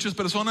o muchas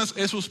personas,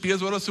 esos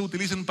pies ahora se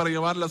utilizan para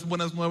llevar las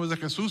buenas nuevas de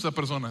Jesús a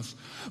personas,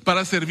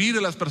 para servir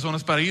a las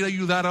personas, para ir a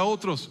ayudar a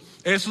otros.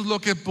 Eso es lo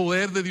que el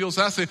poder de Dios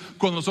hace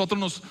cuando nosotros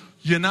nos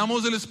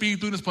llenamos del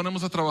Espíritu y nos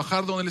ponemos a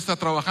trabajar donde Él está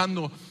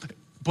trabajando.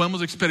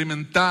 Podemos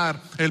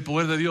experimentar el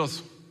poder de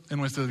Dios en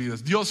nuestras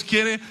vidas. Dios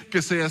quiere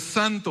que seas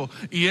santo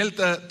y Él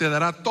te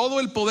dará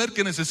todo el poder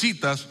que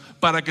necesitas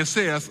para que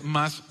seas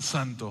más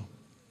santo.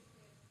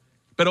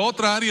 Pero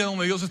otra área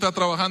donde Dios está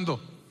trabajando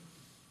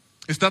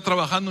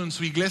en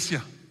su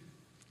iglesia.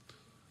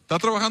 Está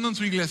trabajando en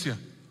su iglesia.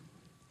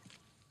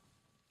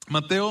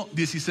 Mateo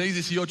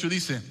 16:18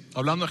 dice,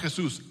 hablando a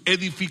Jesús,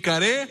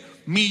 edificaré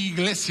mi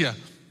iglesia.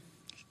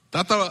 Está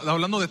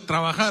hablando de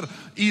trabajar.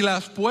 Y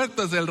las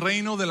puertas del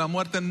reino de la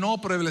muerte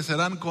no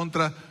prevalecerán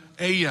contra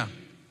ella.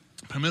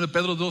 1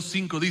 Pedro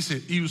 2:5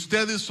 dice, y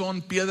ustedes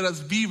son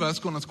piedras vivas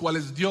con las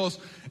cuales Dios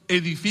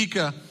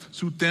edifica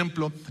su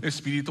templo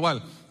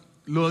espiritual.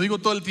 Lo digo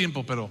todo el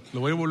tiempo, pero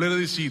lo voy a volver a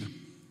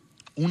decir.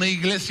 Una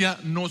iglesia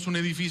no es un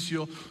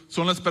edificio,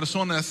 son las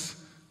personas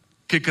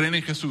que creen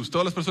en Jesús,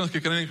 todas las personas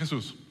que creen en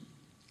Jesús.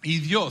 Y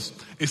Dios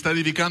está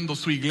edificando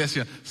su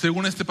iglesia.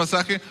 Según este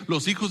pasaje,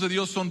 los hijos de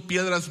Dios son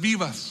piedras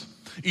vivas.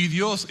 Y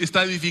Dios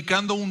está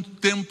edificando un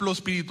templo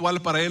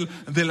espiritual para Él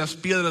de las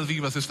piedras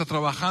vivas. Está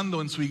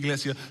trabajando en su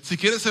iglesia. Si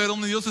quieres saber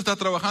dónde Dios está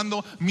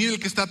trabajando, mira el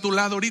que está a tu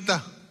lado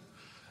ahorita.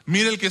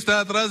 Mira el que está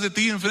atrás de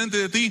ti, enfrente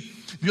de ti.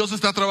 Dios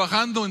está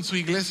trabajando en su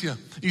iglesia.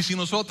 Y si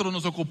nosotros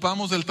nos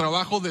ocupamos del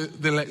trabajo de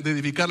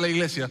edificar la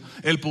iglesia,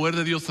 el poder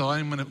de Dios se va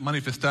a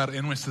manifestar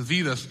en nuestras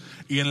vidas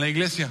y en la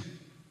iglesia.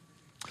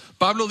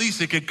 Pablo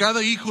dice que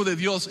cada hijo de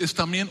Dios es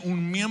también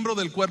un miembro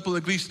del cuerpo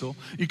de Cristo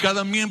y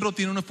cada miembro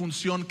tiene una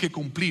función que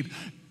cumplir.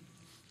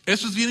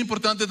 Eso es bien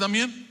importante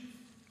también.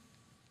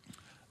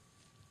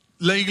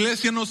 La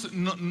iglesia,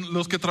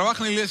 los que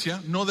trabajan en la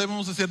iglesia, no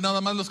debemos de ser nada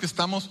más los que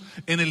estamos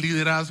en el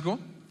liderazgo.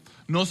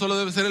 No solo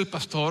debe ser el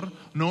pastor,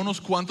 no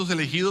unos cuantos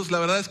elegidos. La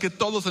verdad es que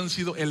todos han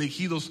sido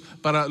elegidos,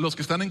 para los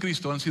que están en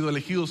Cristo, han sido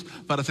elegidos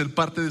para ser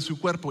parte de su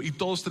cuerpo. Y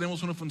todos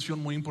tenemos una función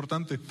muy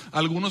importante.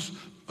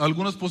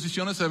 Algunas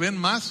posiciones se ven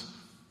más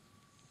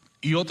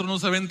y otros no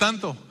se ven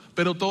tanto,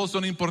 pero todos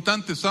son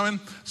importantes. ¿Saben?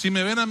 Si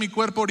me ven a mi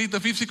cuerpo ahorita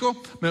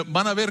físico,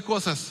 van a ver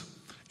cosas.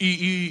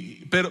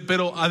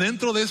 Pero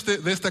adentro de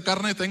esta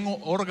carne tengo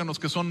órganos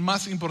que son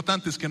más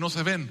importantes, que no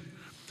se ven.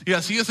 Y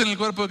así es en el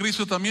cuerpo de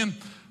Cristo también.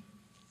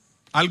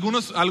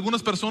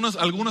 Algunas personas,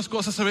 algunas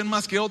cosas se ven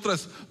más que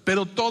otras,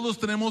 pero todos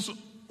tenemos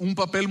un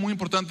papel muy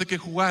importante que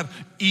jugar.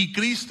 Y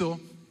Cristo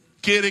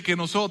quiere que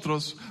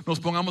nosotros nos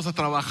pongamos a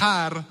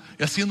trabajar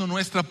haciendo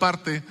nuestra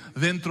parte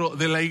dentro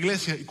de la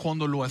iglesia. Y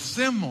cuando lo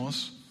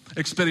hacemos,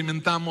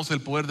 experimentamos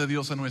el poder de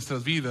Dios en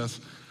nuestras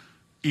vidas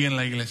y en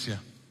la iglesia.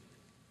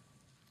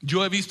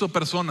 Yo he visto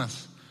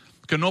personas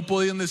que no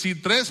podían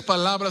decir 3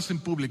 palabras en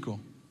público,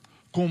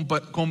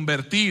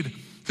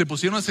 convertir, se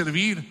pusieron a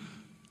servir,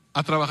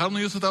 a trabajar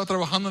donde Dios estaba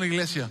trabajando en la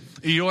iglesia,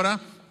 y ahora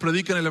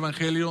predican el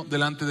evangelio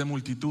delante de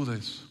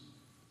multitudes.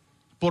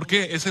 ¿Por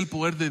qué? Es el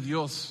poder de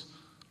Dios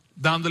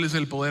dándoles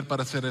el poder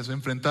para hacer eso,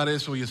 enfrentar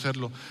eso y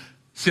hacerlo.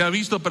 Se ha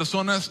visto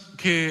personas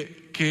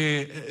que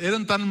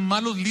eran tan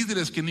malos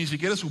líderes que ni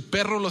siquiera su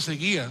perro lo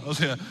seguía, o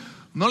sea,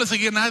 no le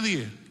seguía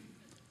nadie,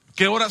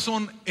 que ahora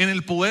son en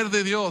el poder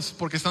de Dios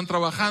porque están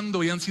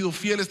trabajando y han sido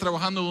fieles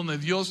trabajando donde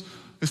Dios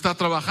está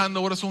trabajando.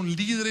 Ahora son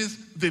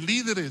líderes de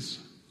líderes.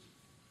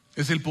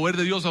 Es el poder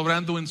de Dios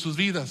obrando en sus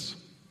vidas.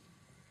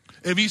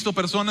 He visto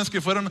personas que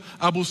fueron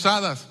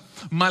abusadas,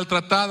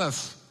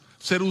 maltratadas,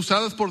 ser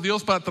usadas por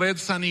Dios para traer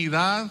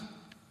sanidad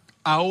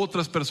a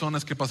otras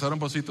personas que pasaron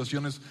por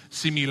situaciones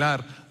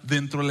similares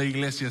dentro de la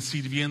iglesia,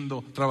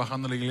 sirviendo,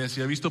 trabajando en la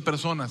iglesia. He visto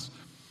personas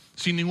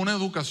sin ninguna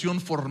educación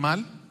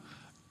formal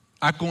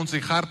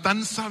aconsejar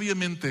tan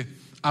sabiamente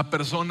a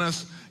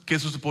personas que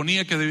se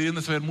suponía que deberían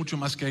de saber mucho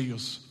más que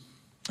ellos.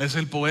 Es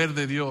el poder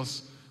de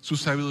Dios, su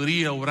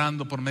sabiduría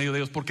obrando por medio de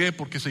ellos. ¿Por qué?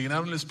 Porque se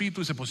llenaron el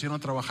espíritu y se pusieron a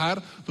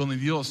trabajar donde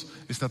Dios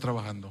está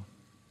trabajando.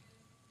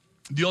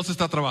 Dios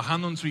está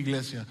trabajando en su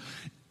iglesia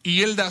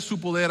y Él da su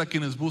poder a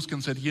quienes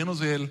buscan ser llenos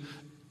de Él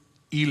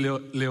y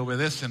le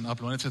obedecen a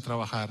ponerse a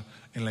trabajar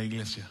en la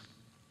iglesia.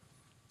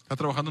 Está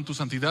trabajando en tu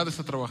santidad,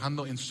 está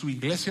trabajando en su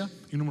iglesia.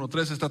 Y número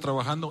 3, está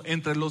trabajando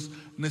entre los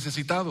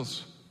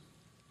necesitados.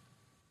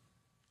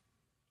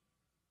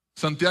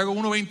 Santiago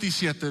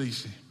 1:27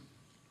 dice: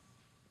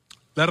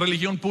 la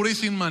religión pura y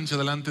sin mancha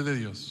delante de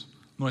Dios,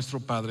 nuestro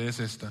Padre, es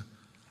esta: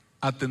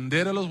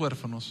 atender a los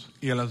huérfanos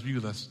y a las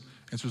viudas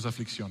en sus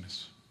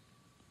aflicciones.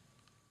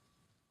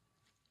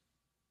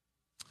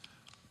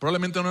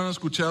 Probablemente no han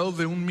escuchado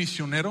de un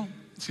misionero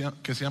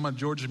que se llama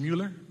George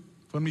Mueller.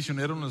 Fue un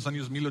misionero en los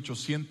años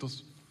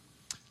 1800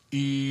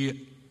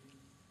 y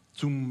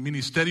su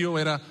ministerio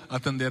era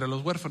atender a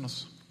los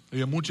huérfanos.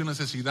 Había mucha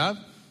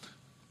necesidad,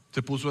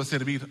 se puso a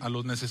servir a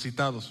los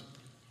necesitados.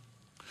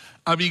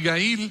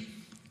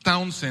 Abigail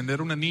Townsend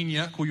era una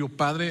niña cuyo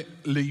padre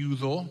le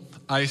ayudó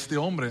a este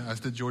hombre, a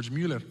este George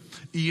Mueller,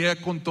 y ella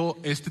contó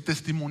este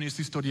testimonio,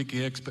 esta historia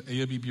que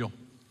ella vivió.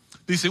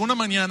 Dice: una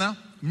mañana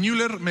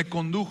Mueller me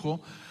condujo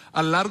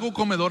al largo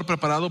comedor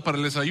preparado para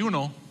el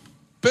desayuno,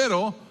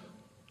 pero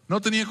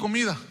no tenía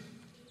comida.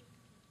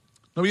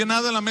 No había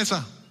nada en la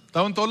mesa.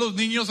 Estaban todos los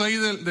niños ahí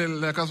de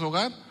la casa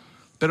hogar,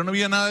 pero no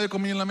había nada de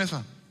comida en la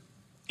mesa.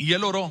 Y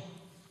él oró: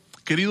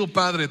 querido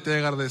Padre, te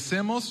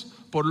agradecemos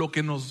por lo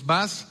que nos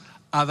vas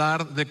a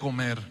dar de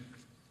comer.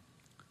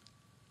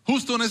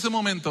 Justo en ese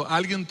momento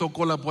alguien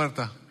tocó la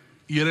puerta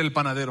y era el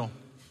panadero.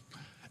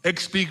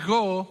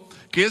 Explicó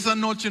que esa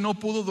noche no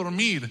pudo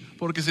dormir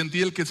porque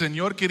sentía que el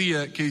Señor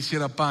quería que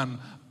hiciera pan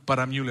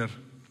para Müller.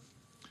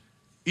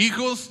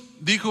 Hijos,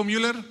 dijo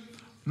Müller,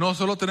 no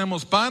solo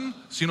tenemos pan,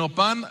 sino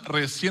pan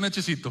recién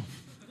hechecito.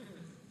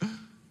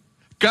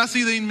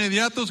 Casi de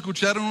inmediato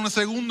escucharon un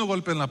segundo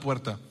golpe en la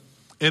puerta.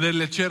 Era el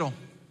lechero.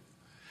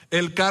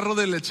 El carro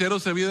del lechero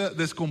se había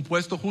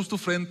descompuesto justo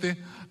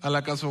frente a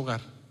la casa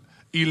hogar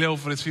y le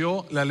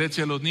ofreció la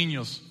leche a los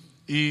niños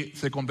y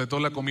se completó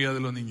la comida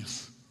de los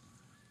niños.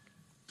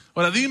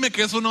 Ahora dime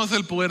que eso no es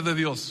el poder de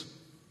Dios,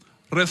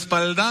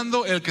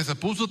 respaldando el que se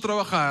puso a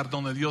trabajar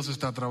donde Dios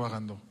está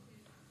trabajando.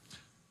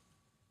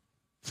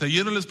 Se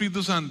llena el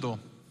Espíritu Santo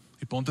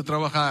y ponte a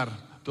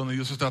trabajar donde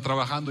Dios está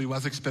trabajando y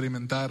vas a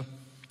experimentar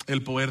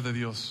el poder de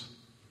Dios.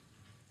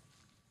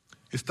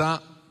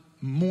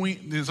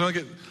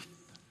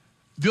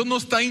 Dios no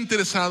está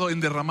interesado en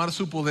derramar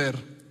su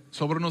poder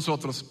sobre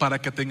nosotros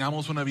para que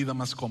tengamos una vida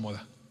más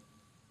cómoda.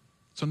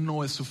 Eso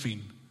no es su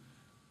fin.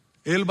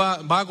 Él va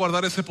a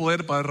guardar ese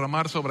poder para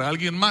derramar sobre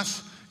alguien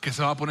más que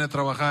se va a poner a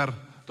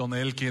trabajar donde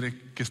Él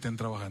quiere que estén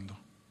trabajando.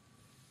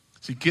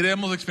 Si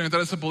queremos experimentar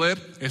ese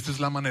poder, esta es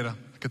la manera,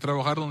 que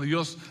trabajar donde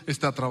Dios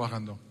está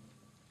trabajando.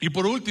 Y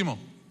por último,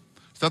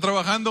 está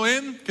trabajando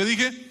 ¿qué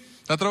dije?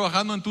 Está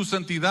trabajando en tu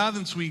santidad,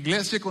 en su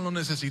iglesia con los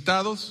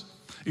necesitados,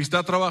 y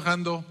está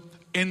trabajando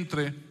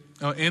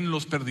en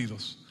los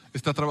perdidos.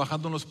 Está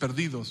trabajando en los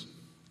perdidos.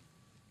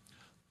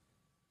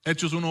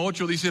 Hechos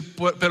 1:8 dice: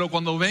 pero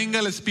cuando venga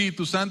el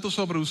Espíritu Santo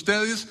sobre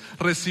ustedes,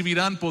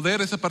 recibirán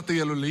poder. Esa parte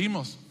ya lo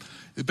leímos.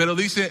 Pero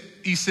dice: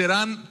 y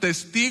serán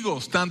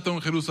testigos tanto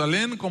en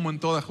Jerusalén como en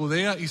toda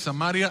Judea y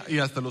Samaria y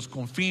hasta los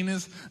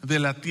confines de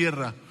la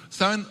tierra.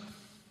 ¿Saben?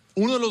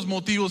 Uno de los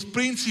motivos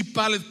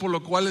principales por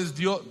lo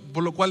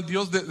cual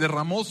Dios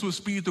derramó su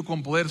Espíritu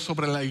con poder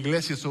sobre la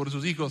iglesia, sobre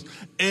sus hijos,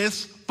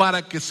 es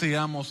para que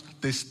seamos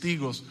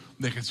testigos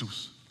de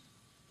Jesús.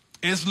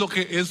 Es lo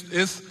que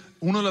es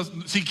uno de los.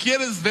 Si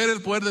quieres ver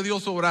el poder de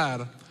Dios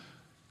obrar,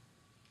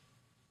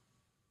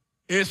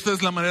 esta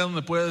es la manera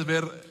donde puedes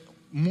ver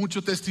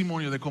mucho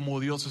testimonio de cómo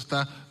Dios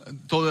está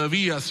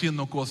todavía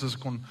haciendo cosas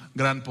con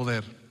gran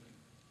poder.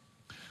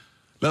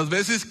 Las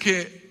veces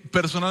que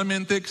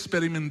personalmente he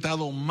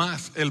experimentado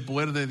más el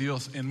poder de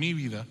Dios en mi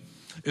vida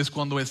es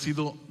cuando he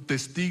sido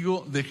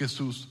testigo de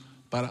Jesús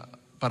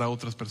para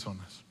otras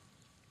personas.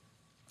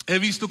 He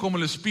visto cómo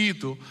el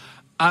Espíritu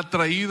ha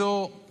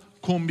traído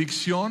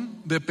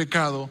convicción de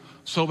pecado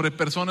sobre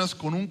personas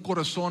con un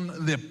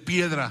corazón de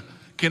piedra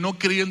que no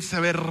querían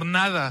saber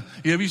nada,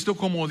 y he visto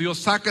cómo Dios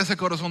saca ese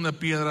corazón de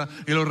piedra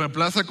y lo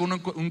reemplaza con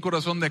un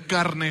corazón de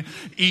carne,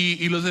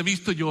 y los he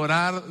visto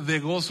llorar de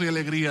gozo y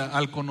alegría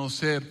al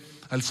conocer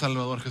al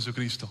Salvador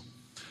Jesucristo.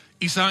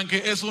 Y saben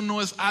que eso no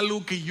es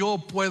algo que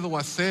yo puedo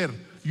hacer,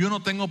 yo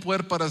no tengo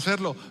poder para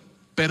hacerlo,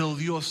 pero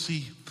Dios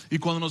sí. Y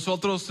cuando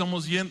nosotros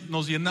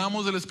nos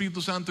llenamos del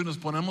Espíritu Santo y nos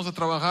ponemos a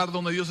trabajar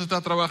donde Dios está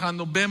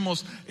trabajando,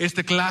 vemos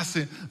esta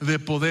clase de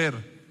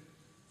poder.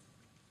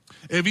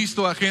 He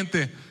visto a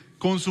gente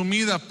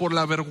consumida por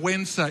la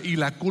vergüenza y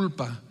la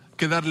culpa,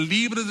 quedar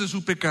libres de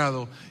su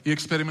pecado y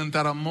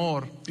experimentar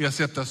amor y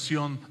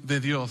aceptación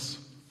de Dios.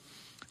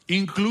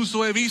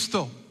 Incluso he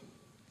visto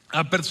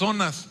a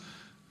personas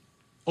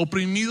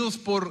oprimidos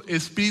por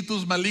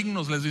espíritus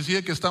malignos. Les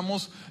decía que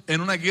estamos en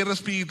una guerra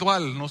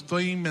espiritual, no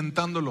estoy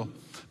inventándolo,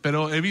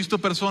 pero he visto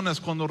personas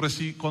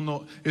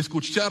cuando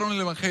escucharon el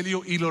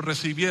Evangelio y lo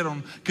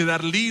recibieron,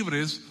 quedar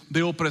libres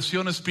de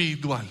opresión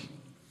espiritual.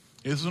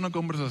 Esa es una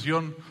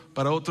conversación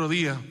para otro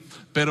día,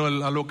 pero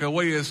a lo que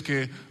voy es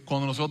que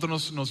cuando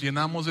nosotros nos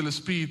llenamos del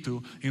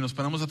Espíritu y nos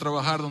ponemos a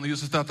trabajar donde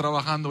Dios está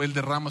trabajando, Él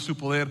derrama su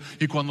poder,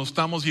 y cuando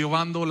estamos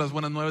llevando las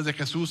buenas nuevas de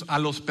Jesús a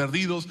los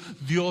perdidos,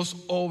 Dios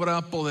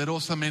obra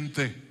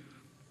poderosamente.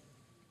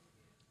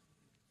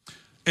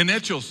 En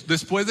Hechos,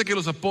 después de que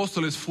los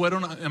apóstoles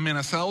fueron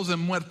amenazados de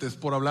muertes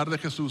por hablar de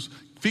Jesús,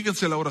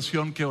 fíjense la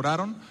oración que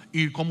oraron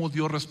y cómo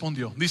Dios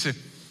respondió. Dice: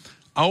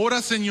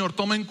 ahora, Señor,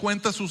 toma en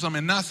cuenta sus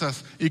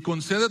amenazas y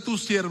concede a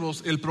tus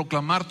siervos el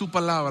proclamar tu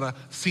palabra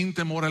sin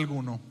temor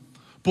alguno.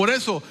 Por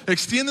eso,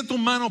 extiende tu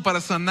mano para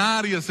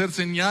sanar y hacer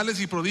señales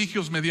y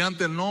prodigios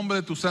mediante el nombre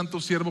de tu santo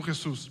siervo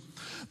Jesús.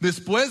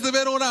 Después de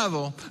haber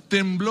orado,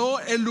 tembló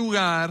el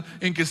lugar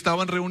en que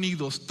estaban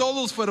reunidos.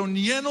 Todos fueron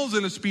llenos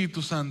del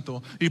Espíritu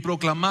Santo y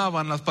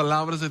proclamaban las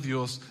palabras de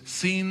Dios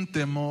sin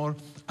temor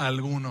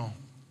alguno.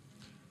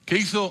 ¿Qué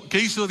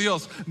hizo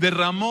Dios?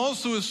 Derramó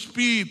su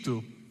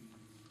Espíritu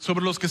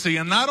sobre los que se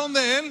llenaron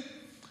de Él,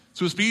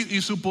 Su espíritu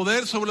y su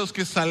poder sobre los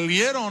que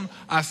salieron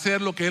a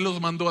hacer lo que Él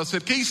los mandó a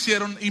hacer. ¿Qué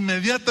hicieron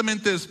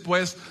inmediatamente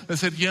después de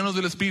ser llenos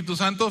del Espíritu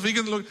Santo?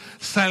 Fíjense,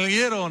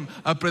 salieron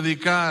a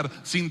predicar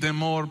sin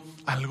temor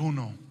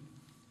alguno.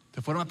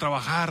 Se fueron a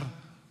trabajar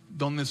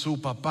donde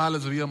su papá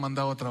les había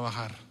mandado a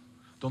trabajar,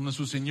 donde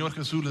su Señor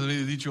Jesús les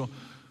había dicho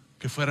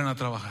que fueran a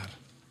trabajar.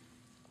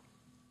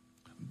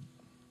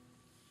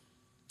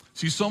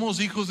 Si somos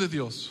hijos de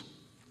Dios,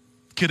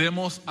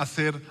 queremos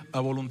hacer la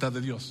voluntad de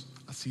Dios.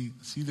 Así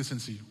de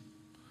sencillo.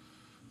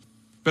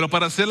 Pero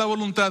para hacer la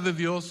voluntad de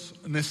Dios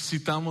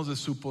necesitamos de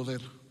su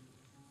poder.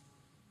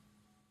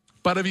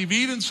 Para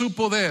vivir en su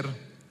poder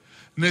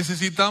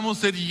necesitamos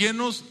ser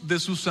llenos de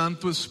su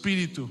Santo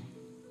Espíritu.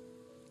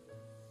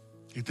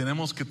 Y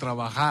tenemos que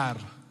trabajar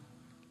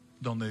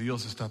donde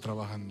Dios está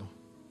trabajando.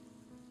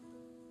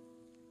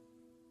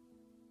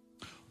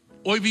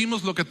 Hoy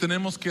vimos lo que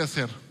tenemos que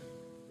hacer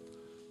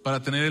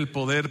para tener el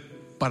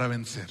poder para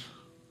vencer.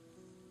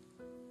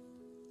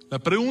 La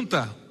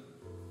pregunta,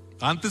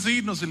 antes de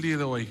irnos el día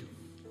de hoy,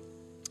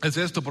 es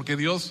esto, porque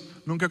Dios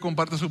nunca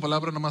comparte su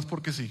palabra nomás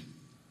porque sí.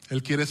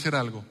 Él quiere hacer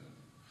algo.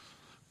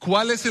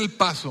 ¿Cuál es el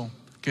paso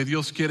que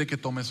Dios quiere que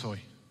tomes hoy?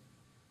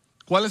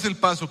 ¿Cuál es el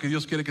paso que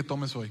Dios quiere que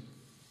tomes hoy?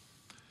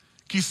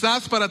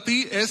 Quizás para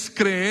ti es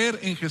creer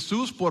en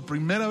Jesús por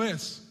primera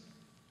vez.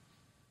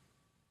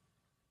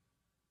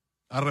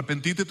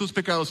 Arrepentirte de tus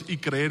pecados y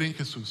creer en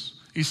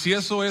Jesús. Y si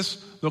eso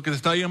es lo que te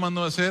está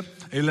llamando a hacer,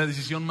 es la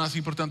decisión más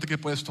importante que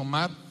puedes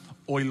tomar.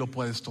 Hoy lo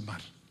puedes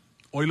tomar.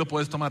 Hoy lo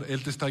puedes tomar.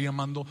 Él te está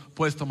llamando,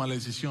 puedes tomar la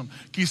decisión.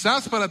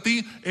 Quizás para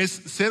ti es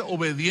ser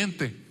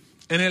obediente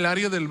en el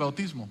área del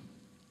bautismo.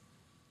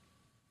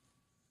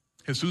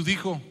 Jesús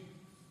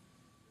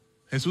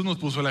nos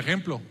puso el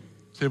ejemplo.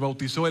 Se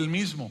bautizó Él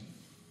mismo.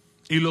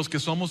 Y los que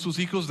somos sus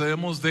hijos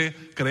debemos de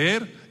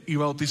creer y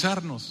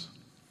bautizarnos.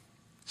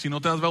 Si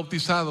no te has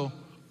bautizado,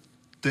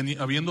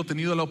 habiendo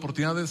tenido la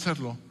oportunidad de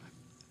hacerlo,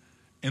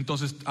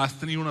 entonces has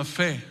tenido una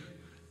fe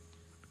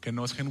que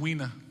no es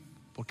genuina,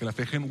 porque la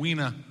fe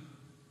genuina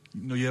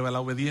no lleva a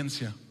la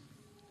obediencia.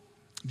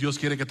 Dios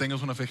quiere que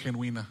tengas una fe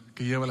genuina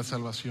que lleva a la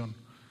salvación.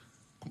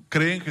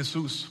 Cree en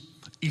Jesús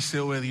y sé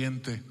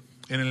obediente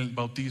en el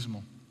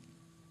bautismo.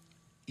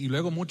 Y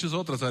luego muchas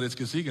otras áreas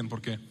que siguen,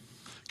 porque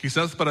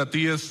quizás para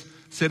ti es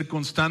ser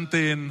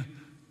constante en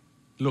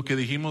lo que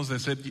dijimos de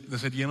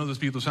ser llenos de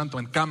Espíritu Santo,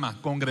 en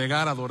cama,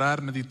 congregar,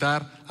 adorar,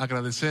 meditar,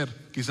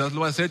 agradecer. Quizás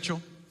lo has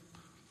hecho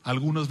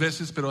algunas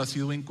veces, pero has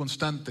sido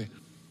inconstante.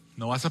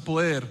 No vas a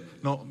poder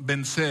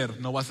vencer,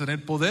 no vas a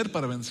tener poder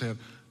para vencer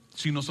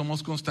si no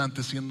somos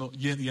constantes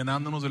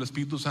llenándonos del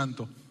Espíritu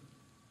Santo.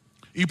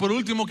 Y por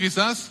último,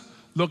 quizás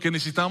lo que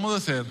necesitamos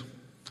hacer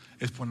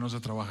es ponernos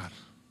a trabajar.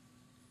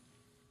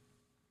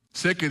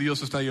 Sé que Dios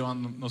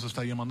nos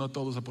está llamando a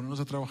todos a ponernos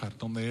a trabajar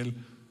donde Él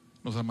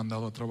nos ha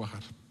mandado a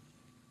trabajar.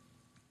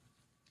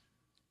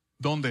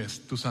 ¿Dónde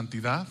es tu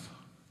santidad?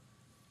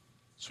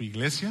 ¿Su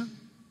iglesia?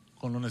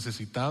 ¿Con los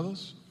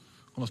necesitados?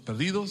 ¿Con los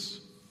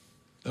perdidos?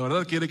 La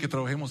verdad quiere que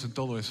trabajemos en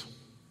todo eso.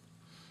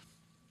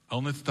 ¿A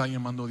dónde te está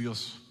llamando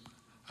Dios?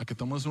 A que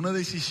tomes una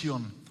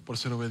decisión por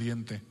ser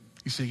obediente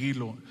y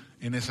seguirlo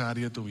en esa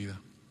área de tu vida.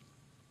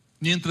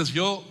 Mientras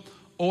yo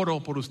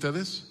oro por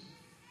ustedes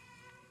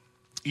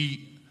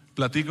y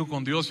platico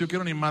con Dios, yo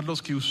quiero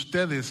animarlos que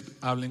ustedes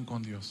hablen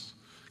con Dios.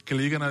 Que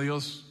le digan a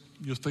Dios,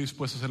 yo estoy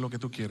dispuesto a hacer lo que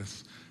tú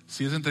quieres.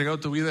 Si es entregado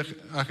tu vida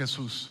a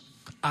Jesús,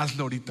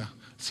 hazlo ahorita.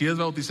 Si es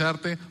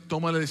bautizarte,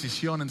 toma la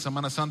decisión. En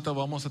Semana Santa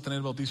vamos a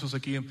tener bautizos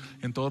aquí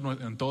en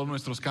todos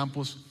nuestros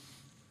campos.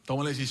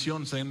 Toma la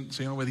decisión,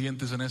 sean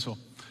obedientes en eso.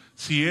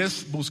 Si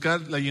es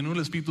buscar la llenura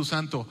del Espíritu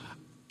Santo,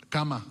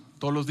 cama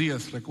todos los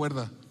días,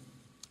 recuerda.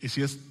 Y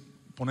si es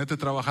ponerte a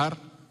trabajar,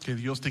 que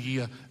Dios te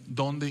guía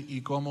dónde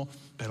y cómo,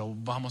 pero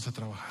vamos a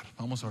trabajar,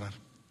 vamos a orar.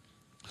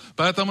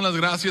 Padre, te damos las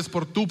gracias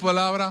por tu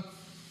palabra.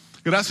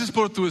 Gracias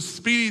por tu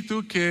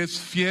Espíritu que es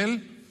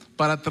fiel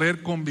para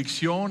traer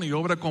convicción y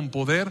obra con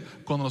poder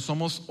cuando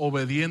somos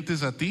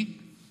obedientes a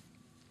ti.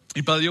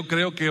 Y Padre, yo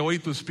creo que hoy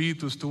tu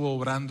Espíritu estuvo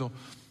obrando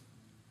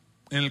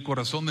en el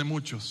corazón de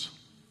muchos.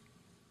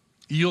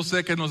 Y yo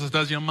sé que nos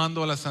estás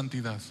llamando a la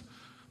santidad.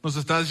 Nos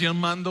estás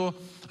llamando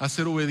a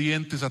ser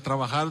obedientes, a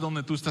trabajar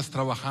donde tú estás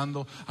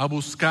trabajando, a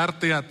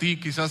buscarte a ti.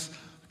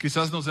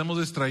 Quizás nos hemos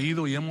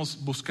distraído y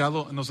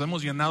nos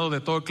hemos llenado de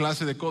toda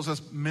clase de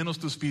cosas, menos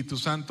tu Espíritu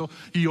Santo.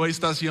 Y hoy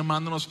estás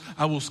llamándonos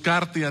a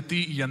buscarte a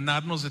ti y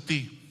llenarnos de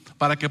ti,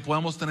 para que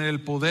podamos tener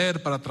el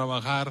poder para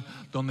trabajar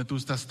donde tú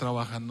estás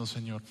trabajando,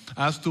 Señor.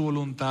 Haz tu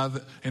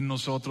voluntad en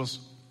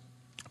nosotros,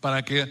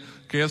 para que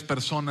aquellas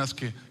personas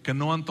que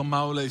no han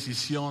tomado la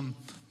decisión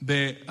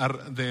de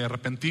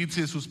arrepentirse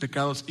de sus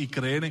pecados y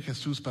creer en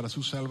Jesús para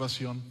su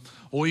salvación,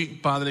 hoy,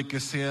 Padre, que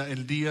sea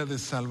el día de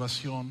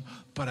salvación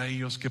para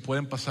ellos, que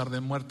pueden pasar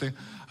de muerte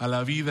a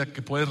la vida,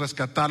 que puedes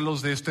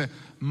rescatarlos de este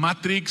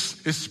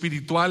matrix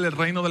espiritual, el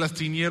reino de las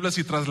tinieblas,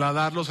 y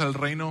trasladarlos al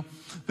reino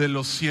de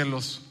los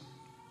cielos.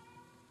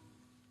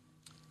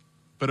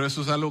 Pero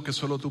eso es algo que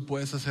solo tú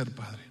puedes hacer,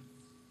 Padre.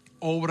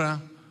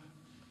 Obra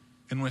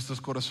en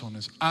nuestros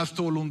corazones, haz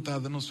tu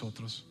voluntad de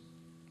nosotros.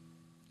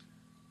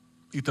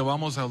 y te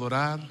vamos a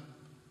adorar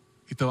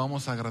y te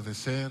vamos a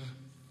agradecer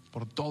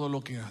por todo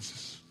lo que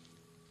haces.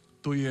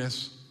 Tuya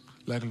es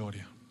la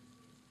gloria.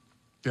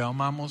 Te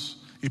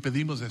amamos y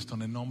pedimos esto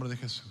en el nombre de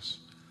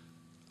Jesús.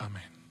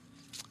 Amén.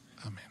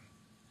 Amén.